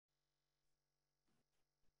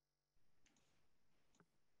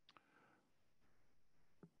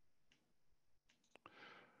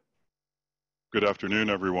Good afternoon,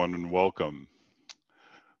 everyone, and welcome.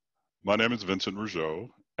 My name is Vincent Rougeau,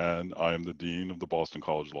 and I am the Dean of the Boston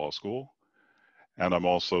College Law School, and I'm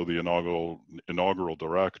also the inaugural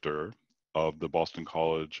director of the Boston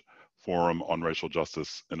College Forum on Racial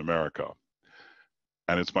Justice in America.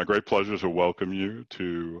 And it's my great pleasure to welcome you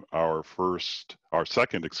to our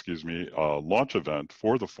second, launch event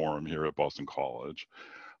for the forum here at Boston College.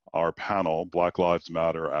 Our panel, Black Lives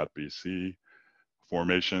Matter at BC,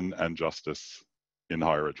 Formation and Justice in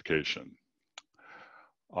Higher Education.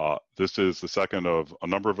 This is the second of a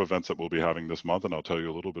number of events that we'll be having this month, and I'll tell you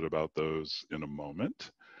a little bit about those in a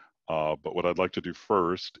moment. But what I'd like to do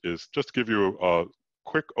first is just give you a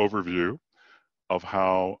quick overview of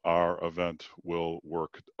how our event will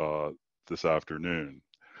work this afternoon.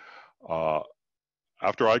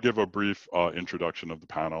 After I give a brief introduction of the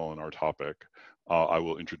panel and our topic, I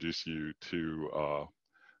will introduce you to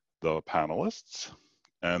the panelists,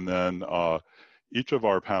 and then each of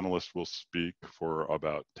our panelists will speak for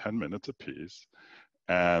about 10 minutes apiece,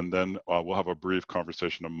 and then we'll have a brief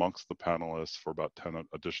conversation amongst the panelists for about 10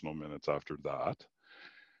 additional minutes after that.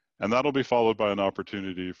 And that'll be followed by an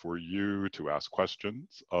opportunity for you to ask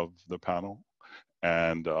questions of the panel,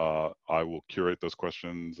 and I will curate those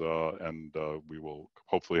questions, and we will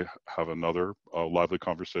hopefully have another lively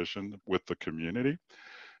conversation with the community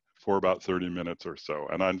for about 30 minutes or so.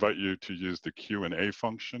 And I invite you to use the Q&A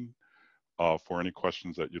function for any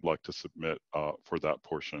questions that you'd like to submit for that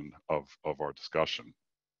portion of our discussion.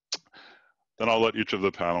 Then I'll let each of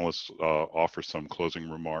the panelists offer some closing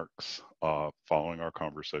remarks following our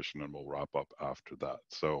conversation, and we'll wrap up after that.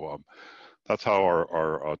 So that's how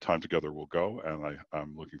our time together will go, and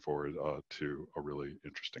I'm looking forward to a really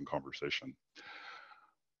interesting conversation.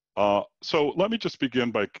 So let me just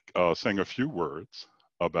begin by saying a few words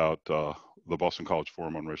about the Boston College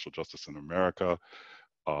Forum on Racial Justice in America.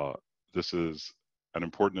 This is an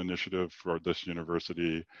important initiative for this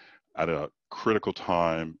university at a critical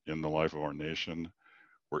time in the life of our nation,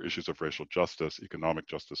 where issues of racial justice, economic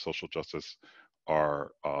justice, social justice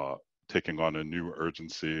are taking on a new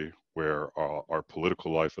urgency, where our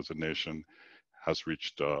political life as a nation has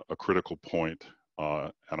reached a critical point,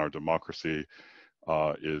 and our democracy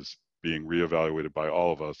is being reevaluated by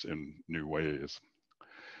all of us in new ways.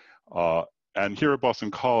 And here at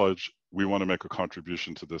Boston College, we want to make a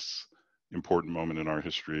contribution to this important moment in our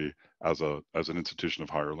history as an institution of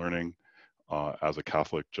higher learning, as a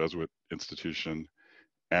Catholic Jesuit institution.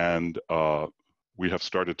 And we have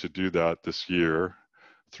started to do that this year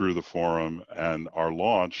through the forum, and our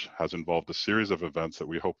launch has involved a series of events that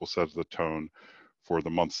we hope will set the tone for the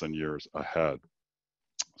months and years ahead.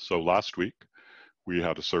 So last week, we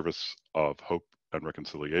had a service of hope and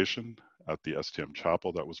reconciliation at the STM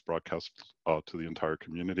Chapel that was broadcast to the entire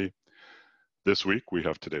community. This week, we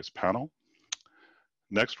have today's panel.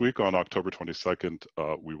 Next week, on October 22nd,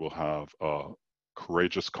 we will have a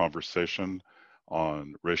courageous conversation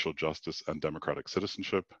on racial justice and democratic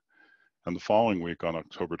citizenship. And the following week, on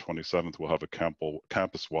October 27th, we'll have a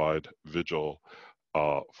campus-wide vigil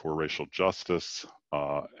for racial justice.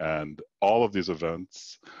 And all of these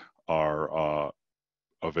events are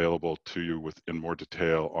available to you in more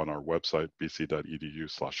detail on our website,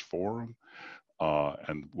 bc.edu/forum.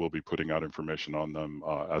 And we'll be putting out information on them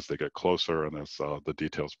as they get closer and as the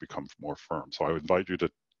details become more firm. So I invite you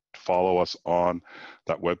to follow us on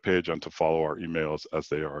that webpage and to follow our emails as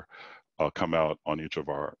they are come out on each of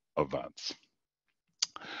our events.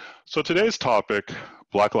 So today's topic,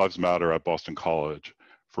 Black Lives Matter at Boston College,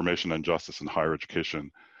 Formation and Justice in Higher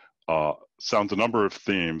Education, sounds a number of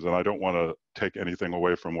themes, and I don't want to take anything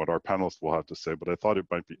away from what our panelists will have to say, but I thought it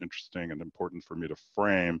might be interesting and important for me to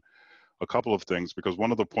frame a couple of things, because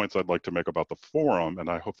one of the points I'd like to make about the forum, and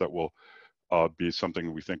I hope that will be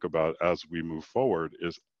something we think about as we move forward,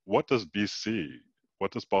 is what does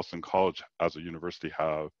Boston College as a university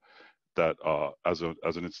have that as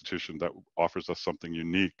an institution that offers us something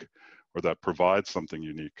unique, or that provides something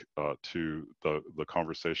unique to the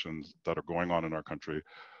conversations that are going on in our country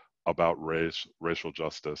about race, racial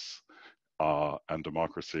justice, and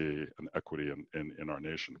democracy and equity in our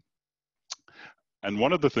nation. And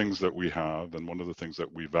one of the things that we have, and one of the things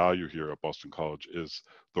that we value here at Boston College, is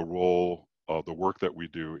the role of the work that we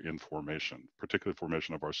do in formation, particularly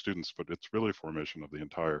formation of our students, but it's really formation of the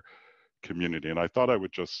entire community. And I thought I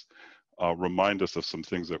would just remind us of some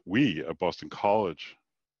things that we at Boston College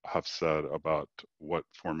have said about what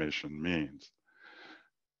formation means.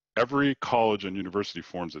 Every college and university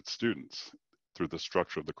forms its students through the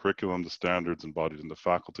structure of the curriculum, the standards embodied in the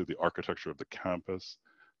faculty, the architecture of the campus,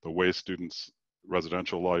 the way students'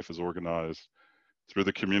 residential life is organized, through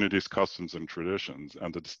the community's customs and traditions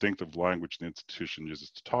and the distinctive language the institution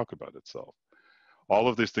uses to talk about itself. All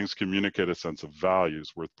of these things communicate a sense of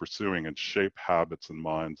values worth pursuing and shape habits and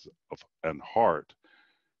minds and heart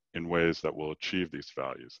in ways that will achieve these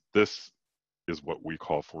values. This is what we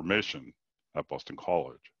call formation at Boston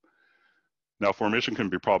College. Now, formation can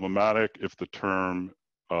be problematic if the term,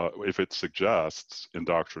 if it suggests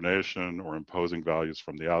indoctrination or imposing values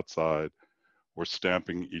from the outside or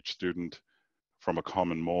stamping each student from a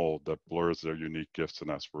common mold that blurs their unique gifts and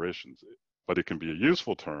aspirations. But it can be a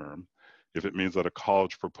useful term if it means that a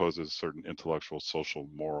college proposes certain intellectual, social,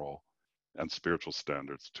 moral, and spiritual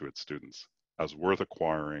standards to its students as worth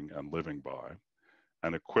acquiring and living by,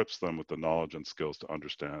 and equips them with the knowledge and skills to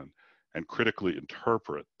understand and critically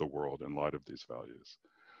interpret the world in light of these values,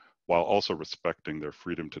 while also respecting their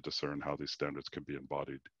freedom to discern how these standards can be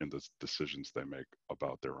embodied in the decisions they make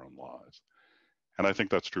about their own lives. And I think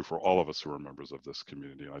that's true for all of us who are members of this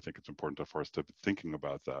community. And I think it's important for us to be thinking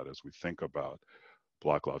about that as we think about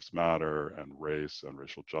Black Lives Matter and race and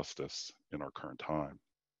racial justice in our current time.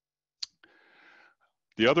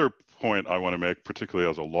 The other point I want to make, particularly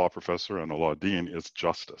as a law professor and a law dean, is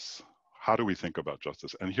justice. How do we think about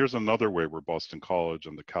justice? And here's another way where Boston College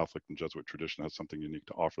and the Catholic and Jesuit tradition has something unique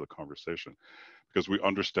to offer the conversation, because we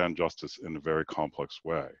understand justice in a very complex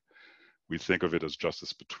way. We think of it as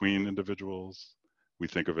justice between individuals. We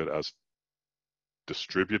think of it as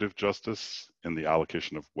distributive justice in the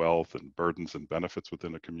allocation of wealth and burdens and benefits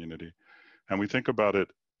within a community. And we think about it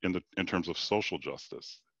in terms of social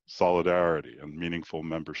justice, solidarity and meaningful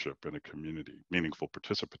membership in a community, meaningful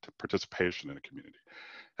participation in a community.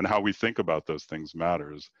 And how we think about those things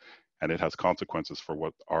matters, and it has consequences for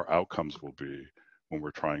what our outcomes will be when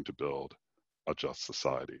we're trying to build a just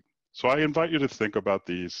society. So I invite you to think about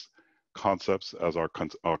these concepts as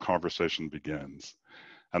our conversation begins.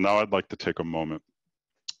 And now I'd like to take a moment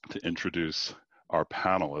to introduce our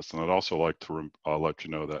panelists, and I'd also like to let you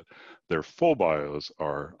know that their full bios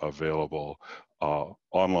are available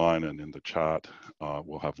online and in the chat.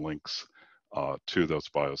 We'll have links to those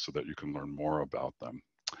bios so that you can learn more about them.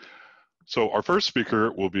 So our first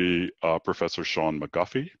speaker will be Professor Shawn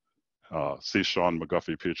McGuffey. C. Shawn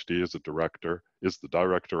McGuffey, PhD, is the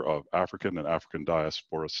director of African and African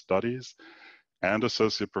Diaspora Studies and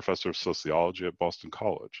Associate Professor of Sociology at Boston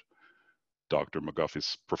College. Dr.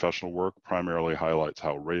 McGuffey's professional work primarily highlights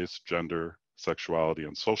how race, gender, sexuality,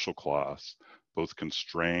 and social class both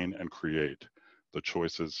constrain and create the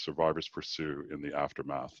choices survivors pursue in the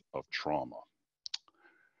aftermath of trauma.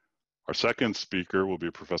 Our second speaker will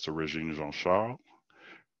be Professor Régine Jean-Charles.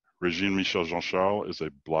 Régine Michel Jean-Charles is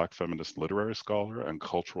a Black feminist literary scholar and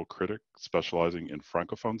cultural critic specializing in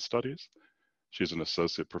Francophone studies. She's an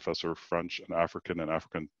associate professor of French and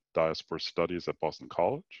African diaspora studies at Boston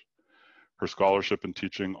College. Her scholarship and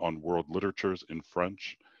teaching on world literatures in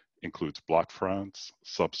French includes Black France,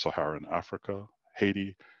 Sub-Saharan Africa,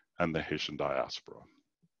 Haiti, and the Haitian diaspora.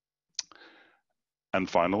 And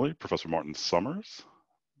finally, Professor Martin Summers.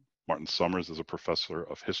 Martin Summers is a professor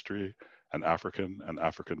of history and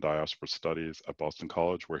African diaspora studies at Boston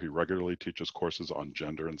College, where he regularly teaches courses on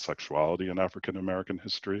gender and sexuality in African American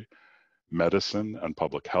history, medicine and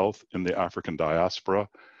public health in the African diaspora,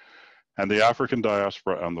 and the African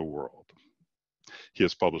diaspora and the world. He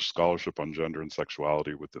has published scholarship on gender and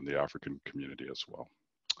sexuality within the African community as well.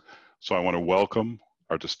 So I want to welcome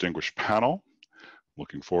our distinguished panel.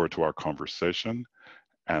 Looking forward to our conversation.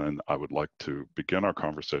 And I would like to begin our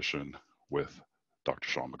conversation with Dr.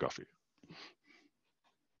 Shawn McGuffey.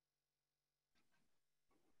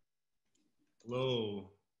 Hello,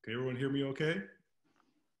 can everyone hear me okay?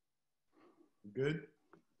 Good?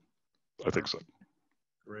 I think so.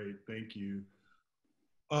 Great, thank you.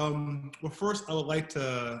 Well, first, I would like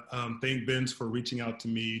to thank Vince for reaching out to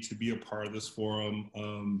me to be a part of this forum.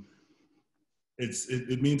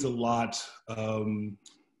 It means a lot to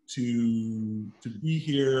be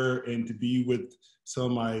here and to be with some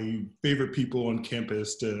of my favorite people on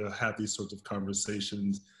campus to have these sorts of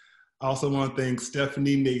conversations. I also want to thank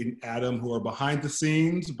Stephanie, Nate, and Adam, who are behind the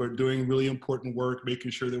scenes, but doing really important work,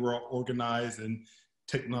 making sure that we're all organized and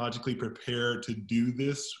technologically prepared to do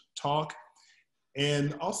this talk.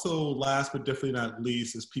 And also, last but definitely not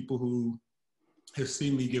least, is people who have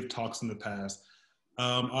seen me give talks in the past.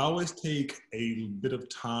 I always take a bit of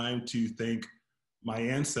time to thank my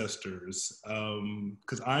ancestors,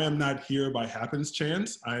 because I am not here by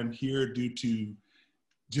happenstance. I am here due to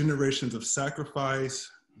generations of sacrifice,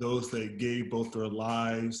 those that gave both their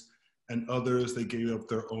lives, and others that gave up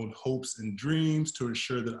their own hopes and dreams to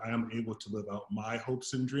ensure that I am able to live out my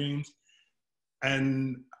hopes and dreams.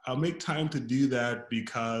 And I'll make time to do that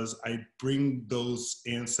because I bring those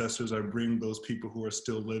ancestors, I bring those people who are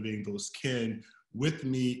still living, those kin, with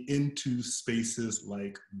me into spaces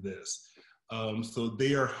like this. So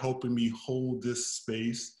they are helping me hold this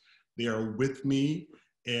space. They are with me,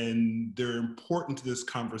 and they're important to this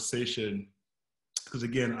conversation because,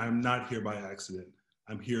 again, I'm not here by accident.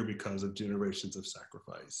 I'm here because of generations of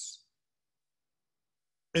sacrifice.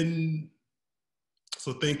 And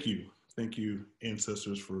so thank you. Thank you,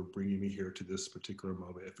 ancestors, for bringing me here to this particular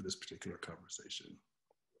moment and for this particular conversation.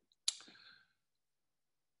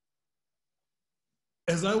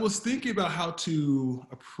 As I was thinking about how to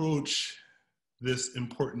approach this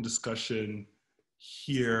important discussion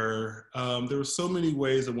here, there are so many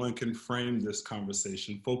ways that one can frame this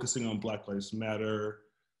conversation, focusing on Black Lives Matter,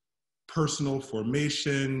 personal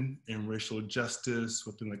formation, and racial justice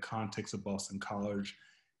within the context of Boston College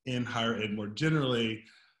and higher ed more generally.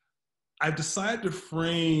 I've decided to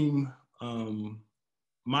frame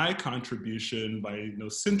my contribution by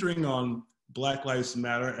centering on Black Lives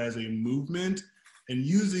Matter as a movement and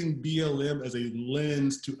using BLM as a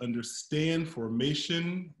lens to understand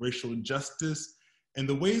formation, racial justice, and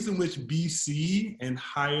the ways in which BC and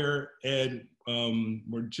higher ed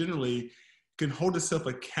more generally can hold itself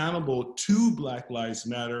accountable to Black Lives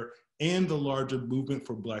Matter and the larger movement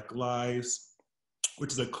for Black Lives,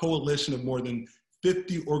 which is a coalition of more than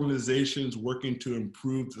 50 organizations working to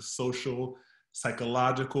improve the social,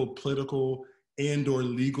 psychological, political, and/or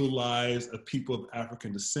legal lives of people of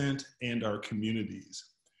African descent and our communities.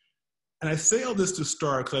 And I say all this to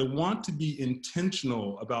start because I want to be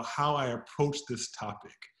intentional about how I approach this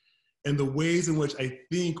topic and the ways in which I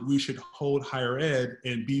think we should hold higher ed,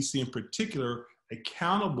 and BC in particular,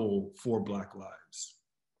 accountable for Black lives.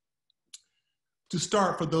 To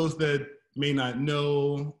start, for those that may not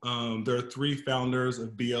know, there are three founders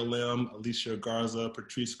of BLM: Alicia Garza,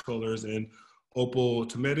 Patrice Cullors, and Opal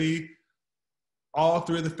Tometi. All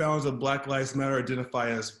three of the founders of Black Lives Matter identify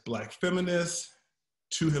as Black feminists.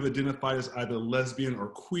 Two have identified as either lesbian or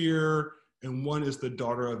queer, and one is the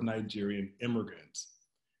daughter of Nigerian immigrants.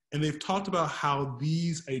 And they've talked about how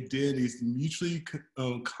these identities mutually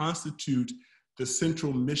constitute the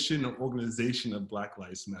central mission or organization of Black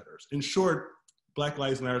Lives Matter. In short, Black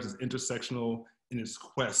Lives Matter is intersectional in its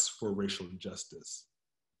quest for racial justice.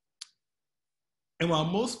 And while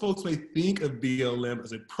most folks may think of BLM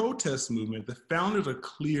as a protest movement, the founders are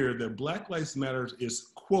clear that Black Lives Matter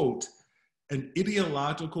is, quote, an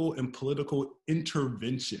ideological and political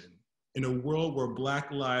intervention in a world where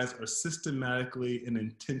Black lives are systematically and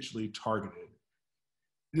intentionally targeted.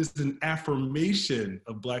 It is an affirmation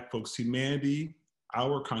of Black folks' humanity,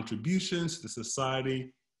 our contributions to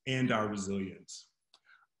society, and our resilience.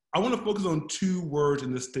 I want to focus on two words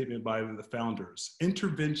in this statement by the founders: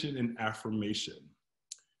 intervention and affirmation.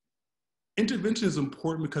 Intervention is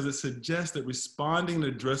important because it suggests that responding and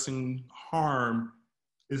addressing harm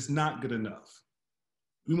is not good enough.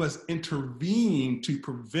 We must intervene to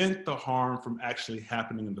prevent the harm from actually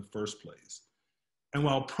happening in the first place. And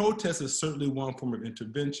while protest is certainly one form of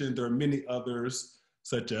intervention, there are many others,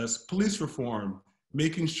 such as police reform,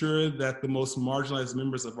 making sure that the most marginalized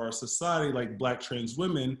members of our society, like Black trans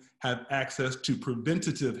women, have access to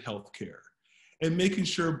preventative health care, and making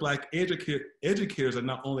sure Black educators are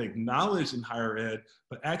not only acknowledged in higher ed,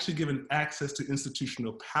 but actually given access to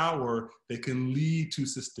institutional power that can lead to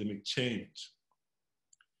systemic change.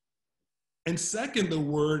 And second,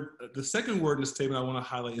 the second word in the statement I want to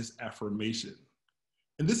highlight is affirmation.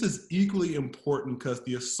 And this is equally important because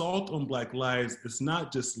the assault on Black lives is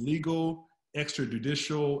not just legal,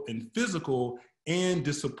 extrajudicial, and physical, and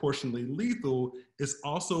disproportionately lethal. It's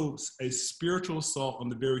also a spiritual assault on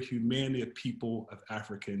the very humanity of people of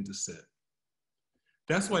African descent.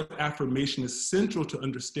 That's why affirmation is central to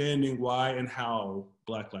understanding why and how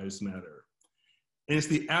Black lives matter. And it's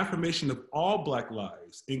the affirmation of all Black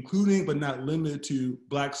lives, including but not limited to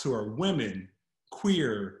Blacks who are women,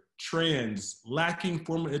 queer, trans, lacking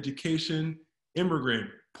formal education, immigrant,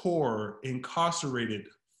 poor, incarcerated,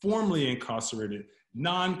 formerly incarcerated,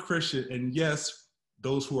 non-Christian, and yes,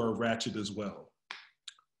 those who are ratchet as well.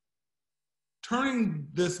 Turning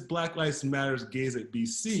this Black Lives Matters gaze at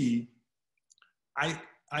BC,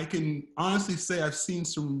 I can honestly say I've seen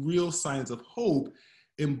some real signs of hope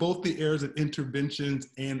in both the areas of interventions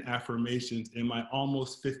and affirmations in my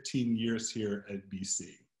almost 15 years here at BC.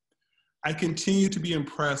 I continue to be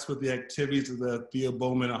impressed with the activities of the Theo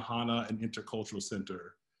Bowman Ahana and Intercultural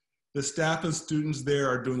Center. The staff and students there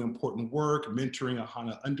are doing important work, mentoring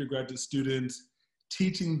Ahana undergraduate students,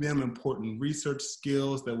 teaching them important research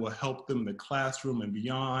skills that will help them in the classroom and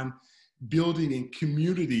beyond, building in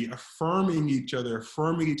community, affirming each other,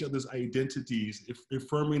 affirming each other's identities,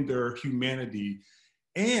 affirming their humanity,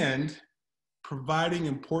 and providing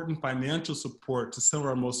important financial support to some of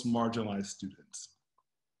our most marginalized students.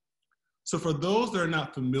 So for those that are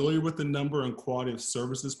not familiar with the number and quality of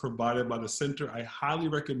services provided by the center, I highly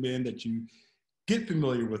recommend that you get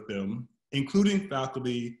familiar with them, including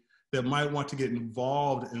faculty that might want to get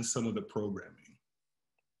involved in some of the programming.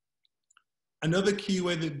 Another key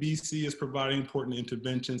way that BC is providing important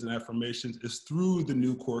interventions and affirmations is through the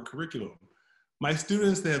new core curriculum. My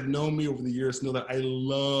students that have known me over the years know that I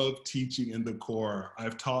love teaching in the core.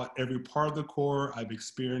 I've taught every part of the core. I've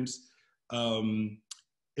experienced, in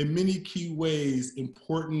many key ways,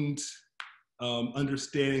 important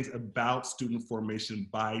understandings about student formation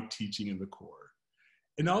by teaching in the core.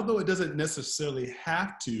 And although it doesn't necessarily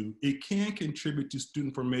have to, it can contribute to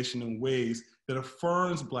student formation in ways that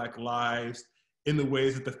affirms Black lives in the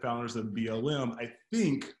ways that the founders of BLM, I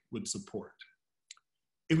think, would support.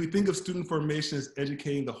 If we think of student formation as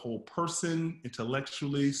educating the whole person,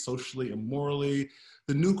 intellectually, socially, and morally,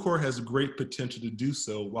 the new core has great potential to do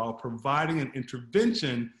so while providing an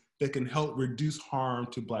intervention that can help reduce harm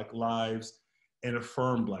to Black lives and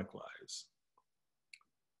affirm Black lives.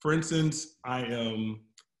 For instance, I am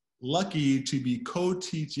lucky to be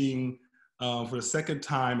co-teaching for the second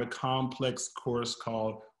time a complex course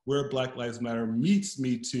called Where Black Lives Matter Meets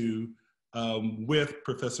Me Too with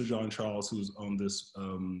Professor Jean-Charles, who's on this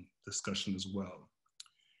discussion as well.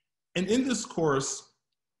 And in this course,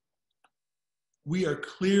 we are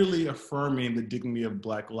clearly affirming the dignity of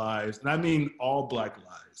Black lives, and I mean all Black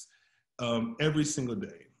lives, every single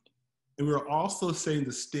day. And we're also setting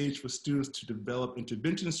the stage for students to develop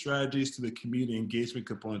intervention strategies to the community engagement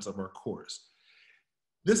components of our course.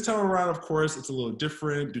 This time around, of course, it's a little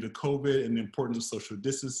different due to COVID and the importance of social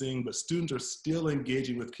distancing, but students are still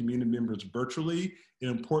engaging with community members virtually in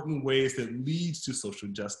important ways that leads to social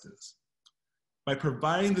justice. By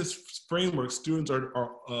providing this framework, students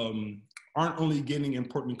aren't only gaining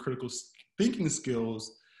important critical thinking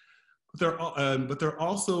skills, but they're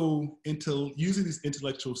also using these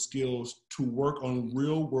intellectual skills to work on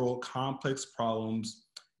real world complex problems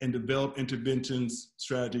and develop interventions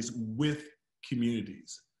strategies with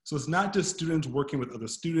communities. So it's not just students working with other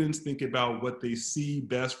students, thinking about what they see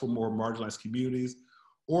best for more marginalized communities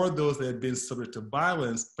or those that have been subject to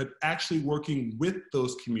violence, but actually working with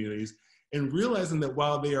those communities and realizing that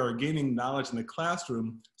while they are gaining knowledge in the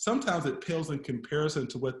classroom, sometimes it pales in comparison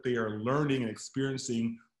to what they are learning and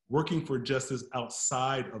experiencing working for justice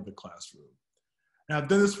outside of the classroom. And I've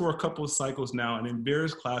done this for a couple of cycles now, and in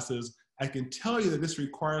various classes, I can tell you that this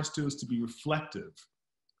requires students to be reflective,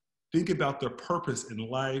 think about their purpose in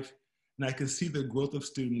life, and I can see the growth of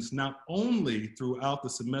students not only throughout the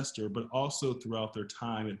semester, but also throughout their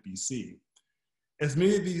time at BC. As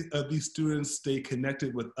many of these students stay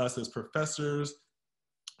connected with us as professors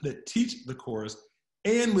that teach the course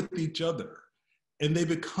and with each other, and they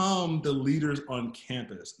become the leaders on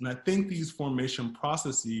campus. And I think these formation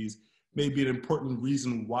processes may be an important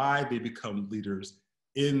reason why they become leaders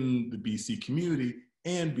in the BC community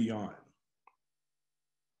and beyond.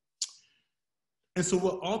 And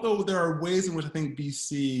so although there are ways in which I think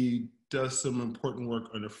BC does some important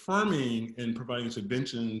work on affirming and providing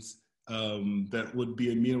interventions that would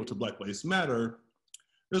be amenable to Black Lives Matter,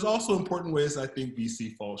 there's also important ways I think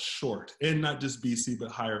BC falls short, and not just BC,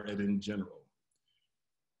 but higher ed in general.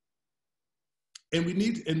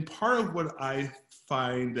 And part of what I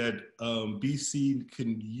find that BC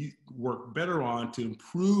can work better on to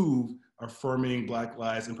improve affirming Black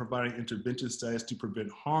lives and providing intervention strategies to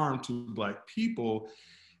prevent harm to Black people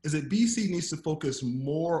is that BC needs to focus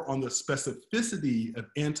more on the specificity of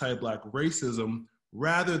anti-Black racism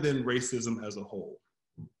rather than racism as a whole.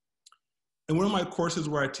 In one of my courses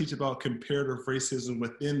where I teach about comparative racism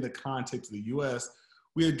within the context of the US,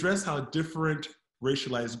 we address how different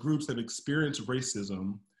racialized groups have experienced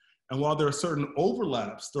racism. And while there are certain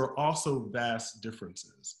overlaps, there are also vast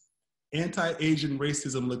differences. Anti-Asian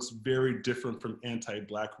racism looks very different from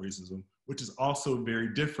anti-Black racism, which is also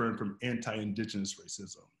very different from anti-Indigenous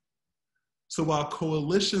racism. So while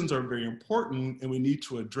coalitions are very important and we need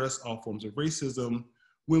to address all forms of racism,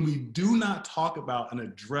 when we do not talk about and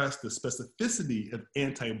address the specificity of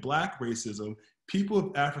anti-Black racism, people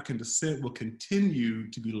of African descent will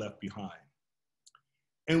continue to be left behind.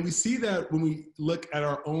 And we see that when we look at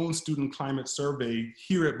our own student climate survey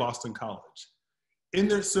here at Boston College. In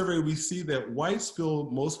their survey, we see that whites feel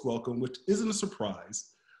most welcome, which isn't a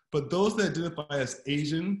surprise, but those that identify as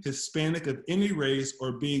Asian, Hispanic, of any race,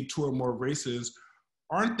 or being two or more races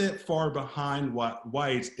aren't that far behind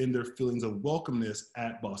whites in their feelings of welcomeness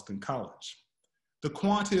at Boston College. The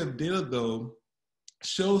quantitative data, though,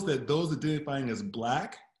 shows that those identifying as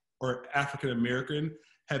Black or African American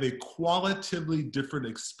have a qualitatively different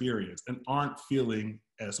experience and aren't feeling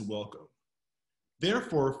as welcome.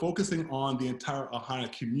 Therefore, focusing on the entire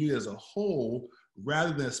Ohana community as a whole,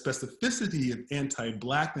 rather than a specificity of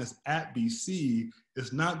anti-Blackness at BC,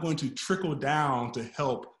 is not going to trickle down to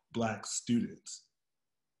help Black students.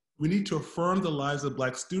 We need to affirm the lives of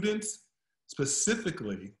Black students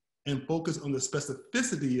specifically and focus on the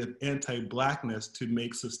specificity of anti-Blackness to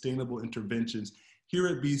make sustainable interventions here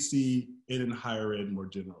at BC and in higher ed more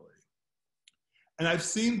generally. And I've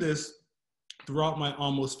seen this throughout my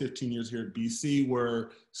almost 15 years here at BC,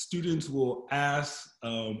 where students will ask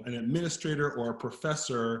an administrator or a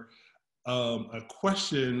professor a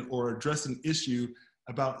question or address an issue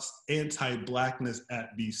about anti-Blackness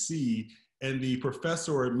at BC, and the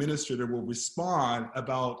professor or administrator will respond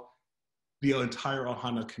about the entire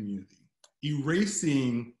Ohana community,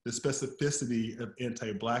 erasing the specificity of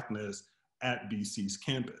anti-Blackness at BC's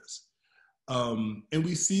campus. And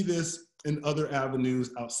we see this in other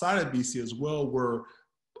avenues outside of BC as well, where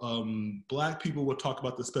Black people will talk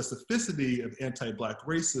about the specificity of anti-Black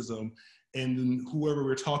racism, and whoever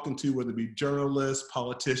we're talking to, whether it be journalists,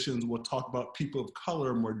 politicians, will talk about people of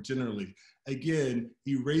color more generally. Again,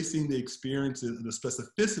 erasing the experiences and the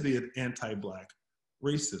specificity of anti-Black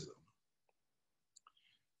racism.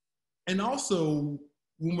 And also,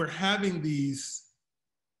 when we're having these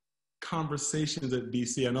conversations at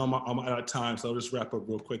BC, I know I'm out of time, so I'll just wrap up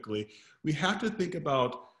real quickly. We have to think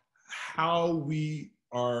about how we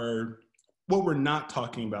are, what we're not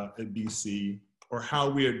talking about at BC, or how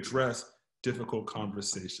we address difficult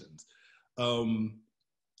conversations.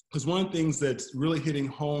 Because one of the things that's really hitting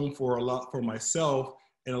home for myself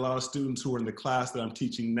and a lot of students who are in the class that I'm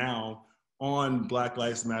teaching now on Black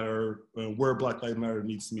Lives Matter, where Black Lives Matter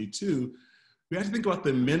meets Me Too, we have to think about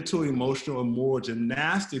the mental, emotional, and moral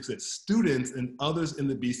gymnastics that students and others in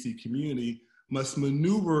the BC community must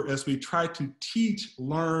maneuver as we try to teach,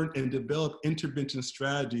 learn, and develop intervention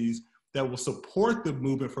strategies that will support the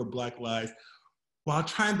movement for Black lives, while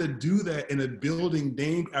trying to do that in a building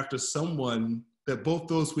named after someone that both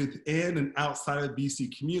those within and outside of the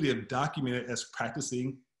BC community have documented as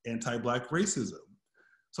practicing anti-Black racism.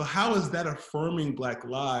 So how is that affirming Black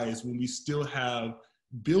lives when we still have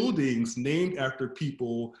buildings named after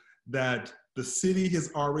people that the city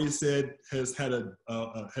has already said has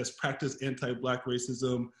practiced anti-Black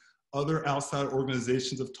racism? Other outside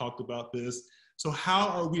organizations have talked about this. So how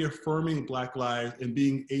are we affirming Black lives and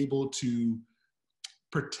being able to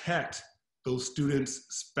protect those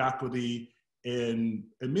students, faculty, and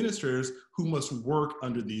administrators who must work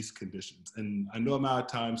under these conditions? And I know I'm out of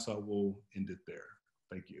time, so I will end it there.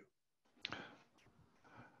 Thank you.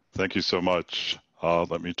 Thank you so much.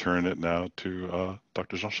 Let me turn it now to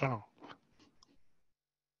Dr. Shawn.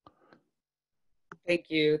 Thank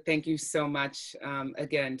you. Thank you so much,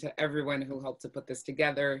 again, to everyone who helped to put this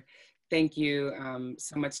together. Thank you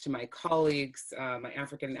so much to my colleagues, my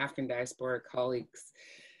African diaspora colleagues,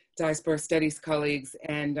 diaspora studies colleagues,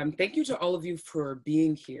 and thank you to all of you for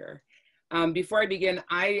being here. Before I begin,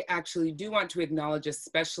 I actually do want to acknowledge,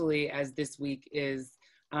 especially as this week is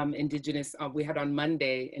Indigenous, we had on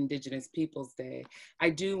Monday, Indigenous Peoples Day. I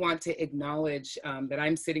do want to acknowledge that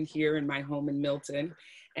I'm sitting here in my home in Milton,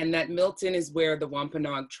 and that Milton is where the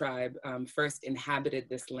Wampanoag tribe first inhabited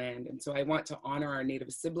this land. And so I want to honor our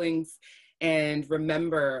Native siblings and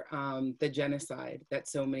remember the genocide that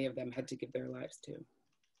so many of them had to give their lives to.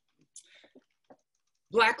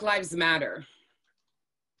 Black Lives Matter.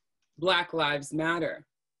 Black Lives Matter.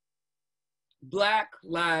 Black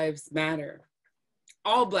Lives Matter.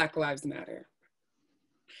 All Black lives matter.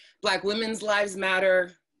 Black women's lives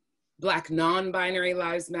matter. Black non-binary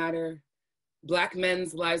lives matter. Black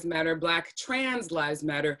men's lives matter. Black trans lives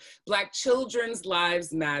matter. Black children's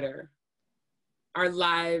lives matter. Our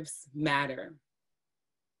lives matter.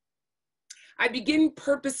 I begin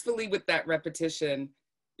purposefully with that repetition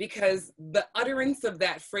because the utterance of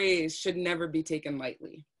that phrase should never be taken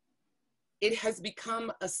lightly. It has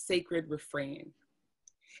become a sacred refrain.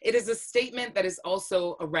 It is a statement that is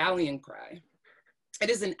also a rallying cry. It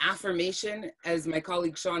is an affirmation, as my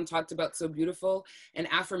colleague Shawn talked about so beautiful, an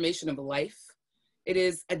affirmation of life. It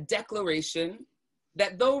is a declaration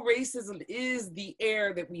that though racism is the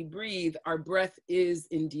air that we breathe, our breath is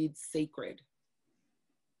indeed sacred.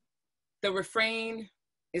 The refrain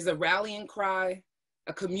is a rallying cry,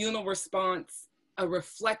 a communal response, a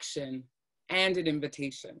reflection, and an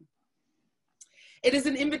invitation. It is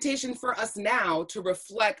an invitation for us now to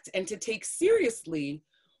reflect and to take seriously,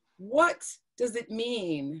 what does it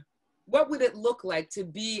mean? What would it look like to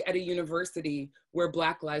be at a university where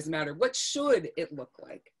Black Lives Matter? What should it look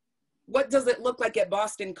like? What does it look like at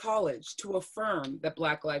Boston College to affirm that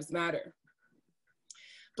Black Lives Matter?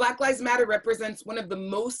 Black Lives Matter represents one of the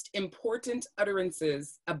most important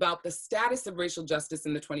utterances about the status of racial justice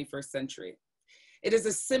in the 21st century. It is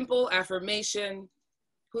a simple affirmation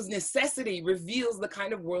whose necessity reveals the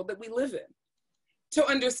kind of world that we live in. To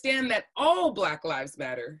understand that all Black Lives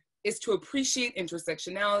Matter is to appreciate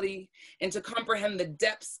intersectionality and to comprehend the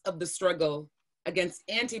depths of the struggle against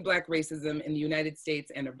anti-Black racism in the United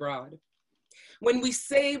States and abroad. When we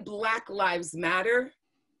say Black Lives Matter,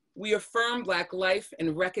 we affirm Black life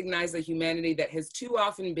and recognize a humanity that has too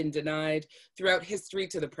often been denied throughout history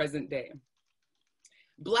to the present day.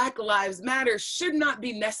 Black Lives Matter should not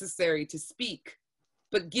be necessary to speak,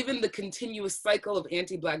 but given the continuous cycle of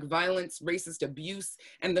anti-Black violence, racist abuse,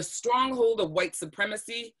 and the stronghold of white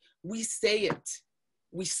supremacy, we say it,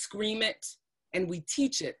 we scream it, and we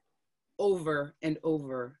teach it over and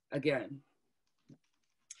over again.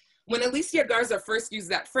 When Alicia Garza first used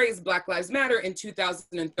that phrase, Black Lives Matter, in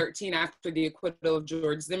 2013, after the acquittal of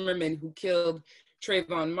George Zimmerman, who killed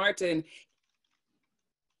Trayvon Martin,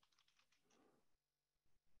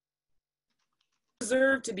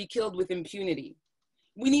 deserve to be killed with impunity.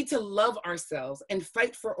 We need to love ourselves and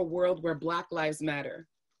fight for a world where Black lives matter.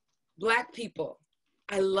 Black people,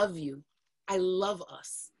 I love you. I love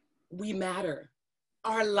us. We matter.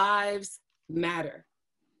 Our lives matter,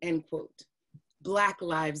 end quote. Black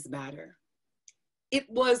Lives Matter. It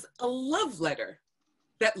was a love letter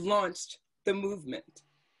that launched the movement.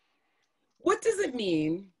 What does it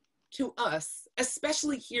mean to us,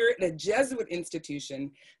 especially here at a Jesuit institution,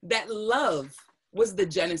 that love was the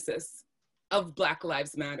genesis of Black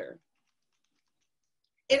Lives Matter?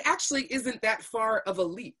 It actually isn't that far of a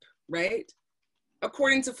leap, right?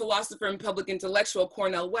 According to philosopher and public intellectual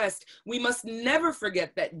Cornel West, we must never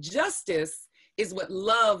forget that justice is what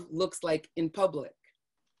love looks like in public.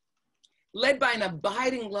 Led by an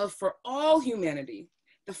abiding love for all humanity,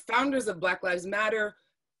 the founders of Black Lives Matter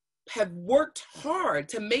have worked hard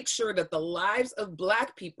to make sure that the lives of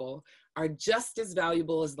Black people are just as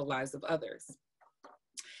valuable as the lives of others.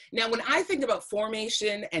 Now, when I think about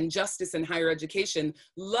formation and justice in higher education,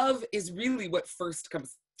 love is really what first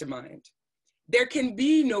comes to mind. There can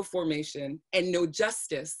be no formation and no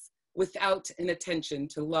justice without an attention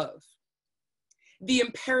to love. The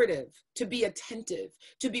imperative to be attentive,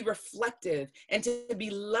 to be reflective, and to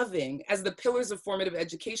be loving as the pillars of formative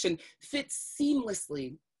education fits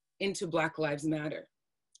seamlessly into Black Lives Matter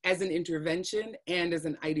as an intervention and as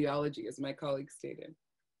an ideology, as my colleague stated.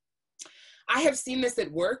 I have seen this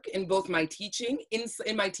at work in both my teaching, in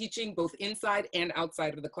my teaching both inside and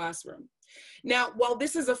outside of the classroom. Now, while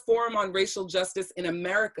this is a forum on racial justice in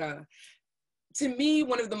America, to me,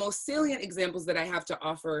 one of the most salient examples that I have to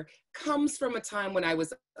offer comes from a time when I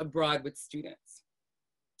was abroad with students.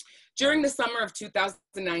 During the summer of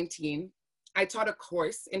 2019, I taught a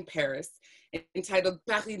course in Paris entitled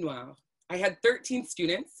Paris Noir. I had 13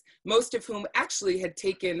 students, most of whom actually had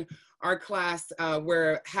taken our class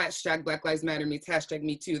where hashtag Black Lives Matter meets hashtag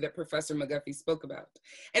Me Too that Professor McGuffey spoke about.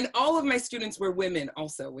 And all of my students were women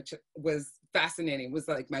also, which was fascinating. It was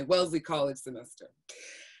like my Wellesley College semester.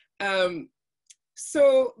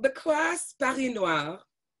 So the class Paris Noir,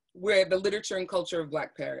 where the literature and culture of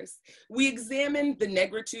Black Paris, we examined the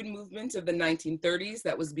negritude movement of the 1930s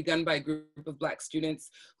that was begun by a group of Black students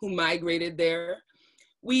who migrated there.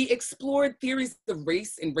 We explored theories of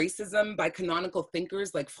race and racism by canonical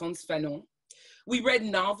thinkers like Frantz Fanon. We read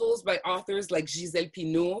novels by authors like Gisèle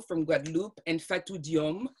Pineau from Guadeloupe and Fatou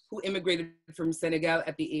Diom, who immigrated from Senegal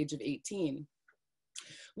at the age of 18.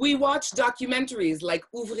 We watched documentaries like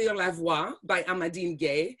Ouvrir la Voie by Amadine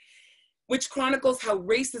Gay, which chronicles how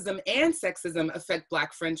racism and sexism affect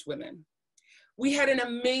Black French women. We had an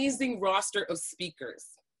amazing roster of speakers,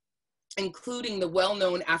 including the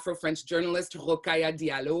well-known Afro-French journalist Rokhaya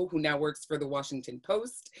Diallo, who now works for the Washington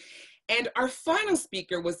Post. And our final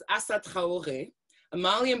speaker was Assa Traoré, a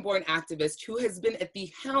Malian-born activist who has been at the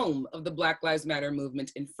helm of the Black Lives Matter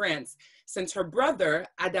movement in France since her brother,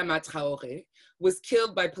 Adama Traoré, was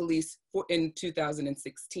killed by police in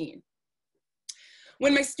 2016.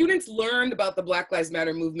 When my students learned about the Black Lives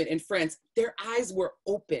Matter movement in France, their eyes were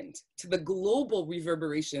opened to the global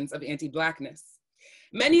reverberations of anti-Blackness.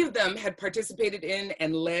 Many of them had participated in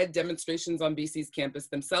and led demonstrations on BC's campus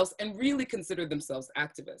themselves and really considered themselves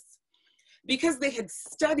activists. Because they had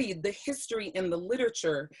studied the history and the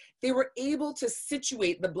literature, they were able to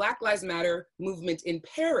situate the Black Lives Matter movement in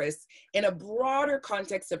Paris in a broader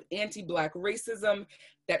context of anti-Black racism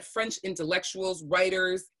that French intellectuals,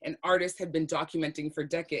 writers, and artists had been documenting for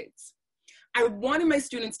decades. I wanted my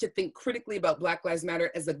students to think critically about Black Lives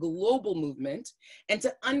Matter as a global movement and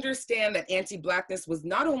to understand that anti-Blackness was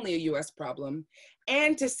not only a US problem,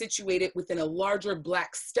 and to situate it within a larger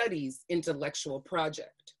Black studies intellectual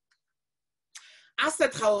project. Assa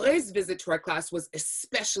Traoré's visit to our class was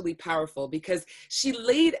especially powerful because she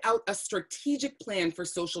laid out a strategic plan for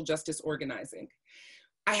social justice organizing.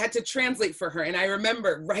 I had to translate for her, and I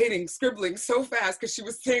remember scribbling so fast because she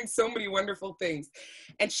was saying so many wonderful things.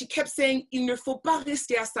 And she kept saying, "Il ne faut pas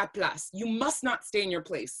rester à sa place." You must not stay in your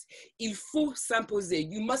place. "Il faut s'imposer."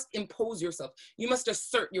 You must impose yourself. You must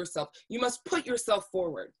assert yourself. You must put yourself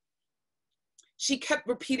forward. She kept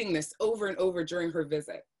repeating this over and over during her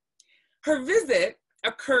visit. Her visit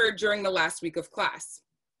occurred during the last week of class.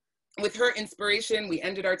 With her inspiration, we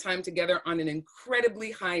ended our time together on an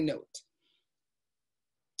incredibly high note.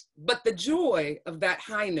 But the joy of that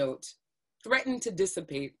high note threatened to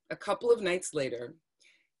dissipate a couple of nights later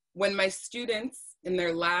when my students, in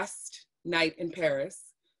their last night in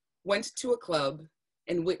Paris, went to a club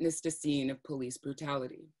and witnessed a scene of police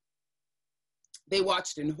brutality. They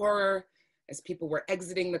watched in horror as people were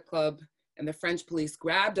exiting the club and the French police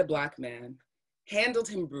grabbed a Black man, handled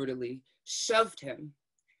him brutally, shoved him.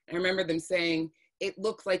 I remember them saying, "It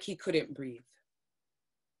looked like he couldn't breathe."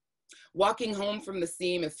 Walking home from the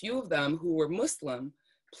scene, a few of them who were Muslim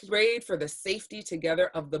prayed for the safety together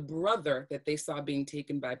of the brother that they saw being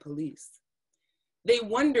taken by police. They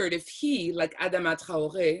wondered if he, like Adama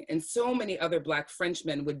Traoré and so many other Black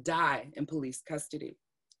Frenchmen, would die in police custody.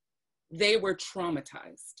 They were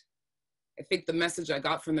traumatized. I think the message I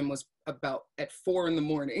got from them was about at 4 in the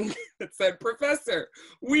morning that said, "Professor,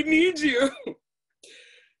 we need you."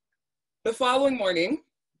 The following morning,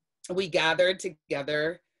 we gathered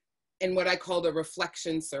together in what I called a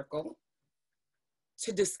reflection circle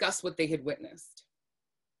to discuss what they had witnessed.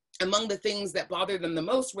 Among the things that bothered them the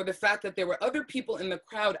most were the fact that there were other people in the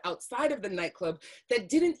crowd outside of the nightclub that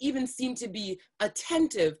didn't even seem to be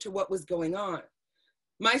attentive to what was going on.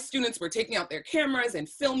 My students were taking out their cameras and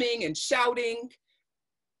filming and shouting,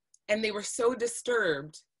 and they were so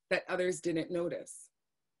disturbed that others didn't notice.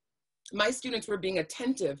 My students were being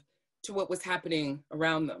attentive to what was happening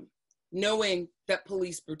around them, knowing that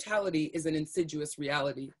police brutality is an insidious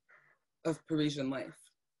reality of Parisian life.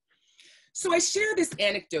 So I share this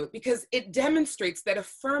anecdote because it demonstrates that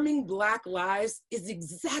affirming Black lives is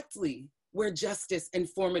exactly where justice and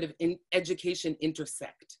formative education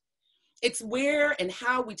intersect. It's where and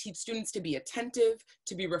how we teach students to be attentive,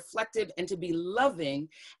 to be reflective, and to be loving.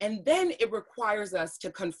 And then it requires us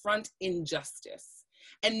to confront injustice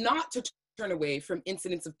and not to turn away from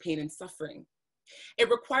incidents of pain and suffering. It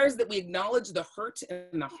requires that we acknowledge the hurt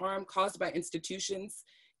and the harm caused by institutions,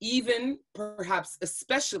 even perhaps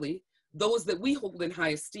especially those that we hold in high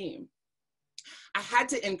esteem. I had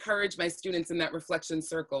to encourage my students in that reflection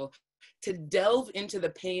circle to delve into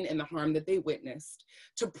the pain and the harm that they witnessed,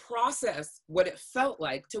 to process what it felt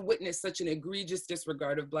like to witness such an egregious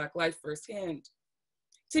disregard of Black life firsthand.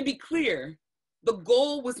 To be clear, the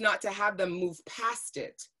goal was not to have them move past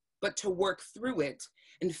it, but to work through it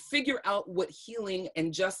and figure out what healing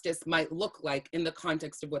and justice might look like in the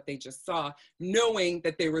context of what they just saw, knowing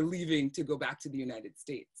that they were leaving to go back to the United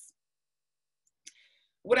States.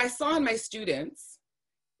 What I saw in my students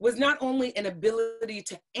was not only an ability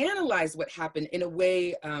to analyze what happened in a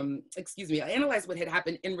way, analyze what had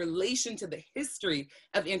happened in relation to the history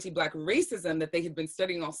of anti-Black racism that they had been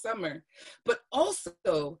studying all summer, but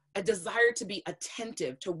also a desire to be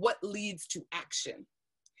attentive to what leads to action.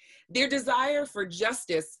 Their desire for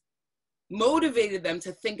justice motivated them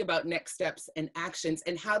to think about next steps and actions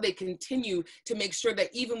and how they continue to make sure that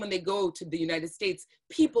even when they go to the United States,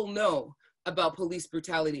 people know about police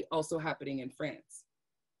brutality also happening in France.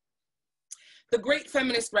 The great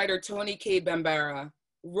feminist writer Toni K. Bambara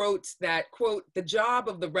wrote that, quote, "The job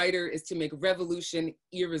of the writer is to make revolution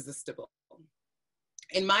irresistible."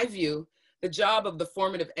 In my view, the job of the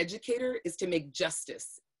formative educator is to make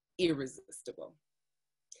justice irresistible.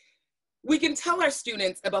 We can tell our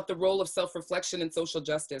students about the role of self-reflection and social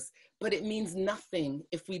justice, but it means nothing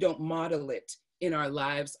if we don't model it in our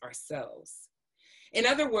lives ourselves. In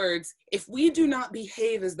other words, if we do not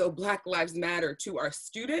behave as though Black lives matter to our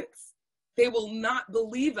students, they will not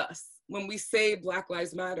believe us when we say Black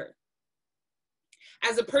lives matter.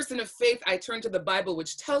 As a person of faith, I turn to the Bible,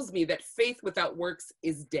 which tells me that faith without works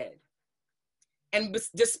is dead. And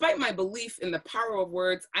despite my belief in the power of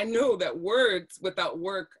words, I know that words without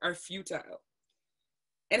work are futile.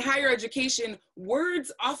 In higher education,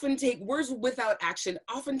 words without action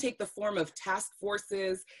often take the form of task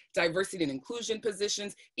forces, diversity and inclusion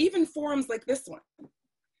positions, even forums like this one.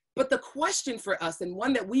 But the question for us, and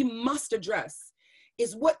one that we must address,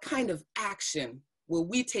 is what kind of action will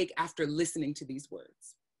we take after listening to these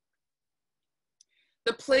words?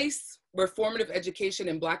 The place where formative education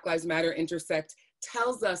and Black Lives Matter intersect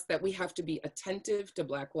tells us that we have to be attentive to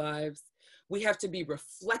Black lives, we have to be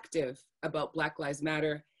reflective about Black Lives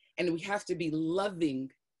Matter, and we have to be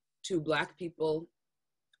loving to Black people,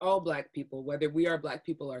 all Black people, whether we are Black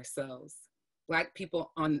people ourselves. Black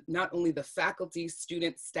people on not only the faculty,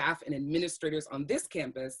 students, staff, and administrators on this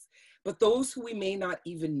campus, but those who we may not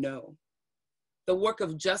even know. The work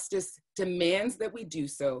of justice demands that we do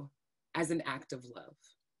so as an act of love.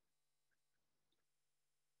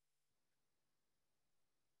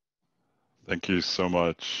 Thank you so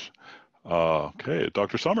much. Okay,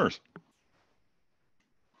 Dr. Summers.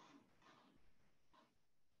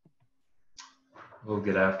 Well,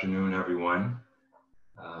 good afternoon, everyone.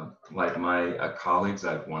 Like my colleagues,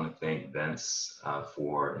 I want to thank Vince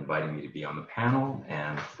for inviting me to be on the panel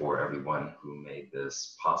and for everyone who made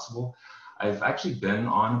this possible. I've actually been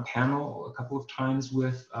on a panel a couple of times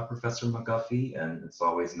with Professor McGuffey, and it's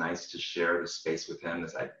always nice to share the space with him.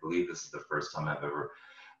 I believe this is the first time I've ever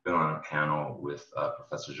been on a panel with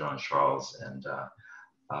Professor Jean-Charles, and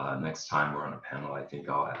next time we're on a panel, I think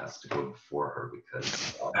I'll ask to go before her,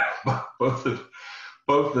 because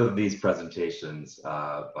both of these presentations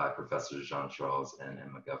by Professor Jean-Charles and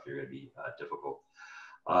McGuffey are going to be difficult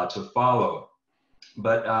to follow.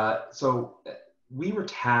 But so we were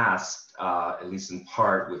tasked, at least in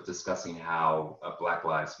part, with discussing how Black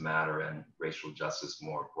Lives Matter and racial justice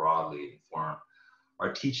more broadly inform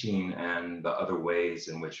our teaching and the other ways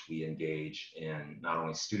in which we engage in not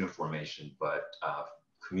only student formation, but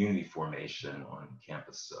community formation on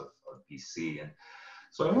campus of BC. And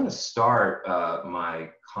so I want to start my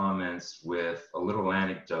comments with a little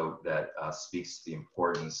anecdote that speaks to the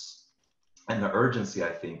importance and the urgency, I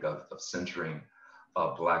think, of centering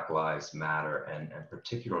Black Lives Matter, and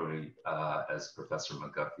particularly, as Professor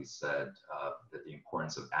McGuffey said, that the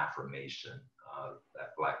importance of affirmation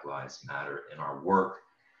that Black Lives Matter in our work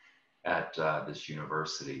at this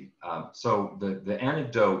university. So the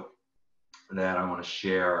anecdote that I want to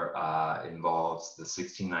share involves the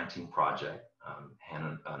 1619 Project,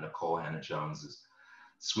 Nicole Hannah-Jones's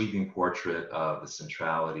sweeping portrait of the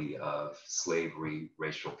centrality of slavery,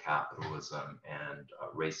 racial capitalism, and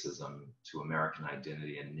racism to American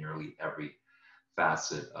identity in nearly every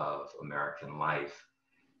facet of American life.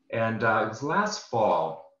 And it was last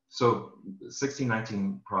fall. So the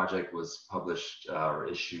 1619 Project was published or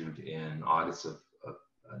issued in August of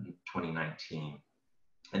 2019.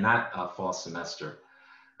 In that fall semester,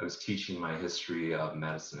 I was teaching my history of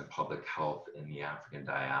medicine and public health in the African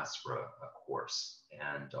Diaspora course.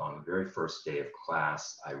 And on the very first day of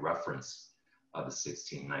class, I referenced the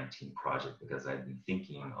 1619 Project because I'd been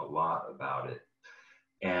thinking a lot about it.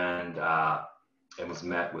 And it was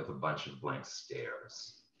met with a bunch of blank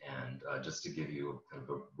stares. And just to give you kind of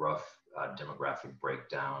a rough demographic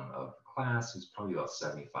breakdown of the class, it was probably about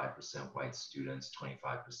 75% white students, 25%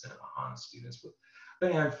 Han students, with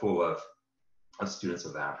a handful of students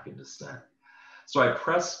of African descent. So I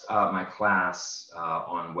pressed my class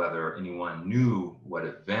on whether anyone knew what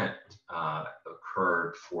event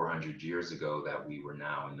occurred 400 years ago that we were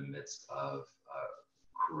now in the midst of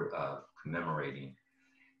commemorating,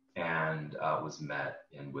 and was met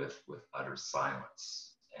with utter silence.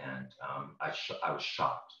 And I was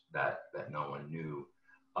shocked that no one knew,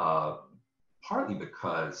 partly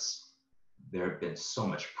because there had been so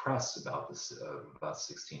much press about this, about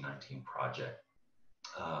 1619 Project,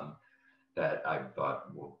 that I thought,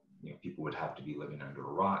 well, people would have to be living under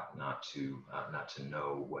a rock not to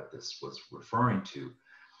know what this was referring to.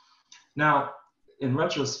 Now, in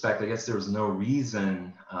retrospect, I guess there was no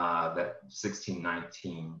reason that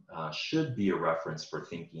 1619 should be a reference for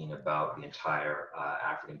thinking about the entire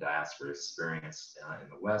African diaspora experience in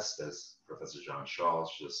the West. As Professor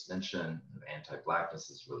Jean-Charles just mentioned, anti-Blackness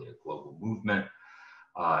is really a global movement.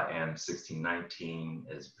 And 1619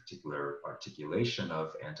 is a particular articulation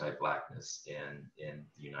of anti-Blackness in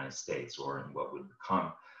the United States, or in what would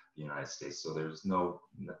become the United States. So there's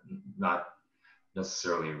not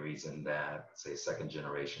necessarily a reason that, say,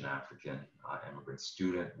 second-generation African immigrant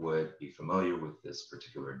student would be familiar with this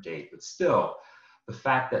particular date. But still, the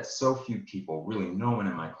fact that so few people, really no one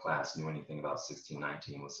in my class, knew anything about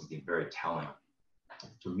 1619 was something very telling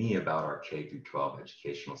to me about our K-12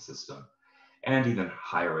 educational system and even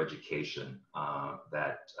higher education,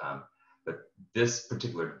 but this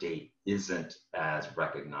particular date isn't as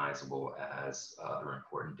recognizable as other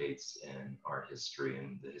important dates in our history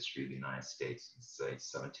and the history of the United States, say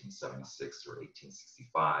 1776 or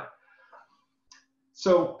 1865.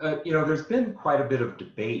 So, there's been quite a bit of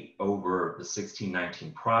debate over the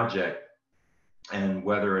 1619 Project and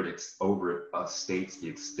whether it overstates the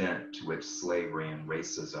extent to which slavery and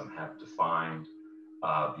racism have defined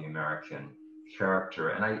the American character.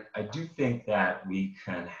 And I do think that we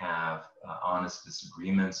can have honest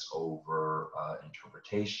disagreements over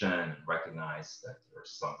interpretation and recognize that there are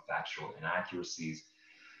some factual inaccuracies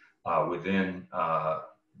within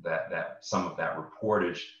some of that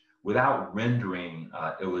reportage, without rendering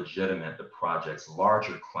illegitimate the project's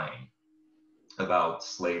larger claim about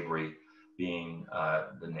slavery being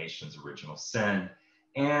the nation's original sin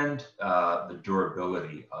and the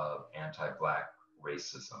durability of anti-Black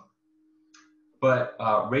racism. But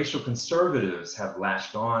racial conservatives have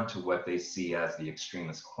latched on to what they see as the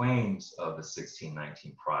extremist claims of the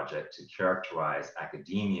 1619 Project to characterize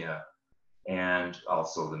academia and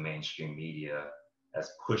also the mainstream media as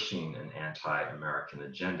pushing an anti-American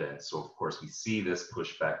agenda. And so, of course, we see this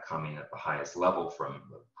pushback coming at the highest level from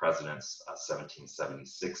the president's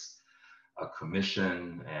 1776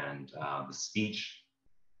 commission, and the speech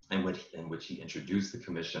in which he introduced the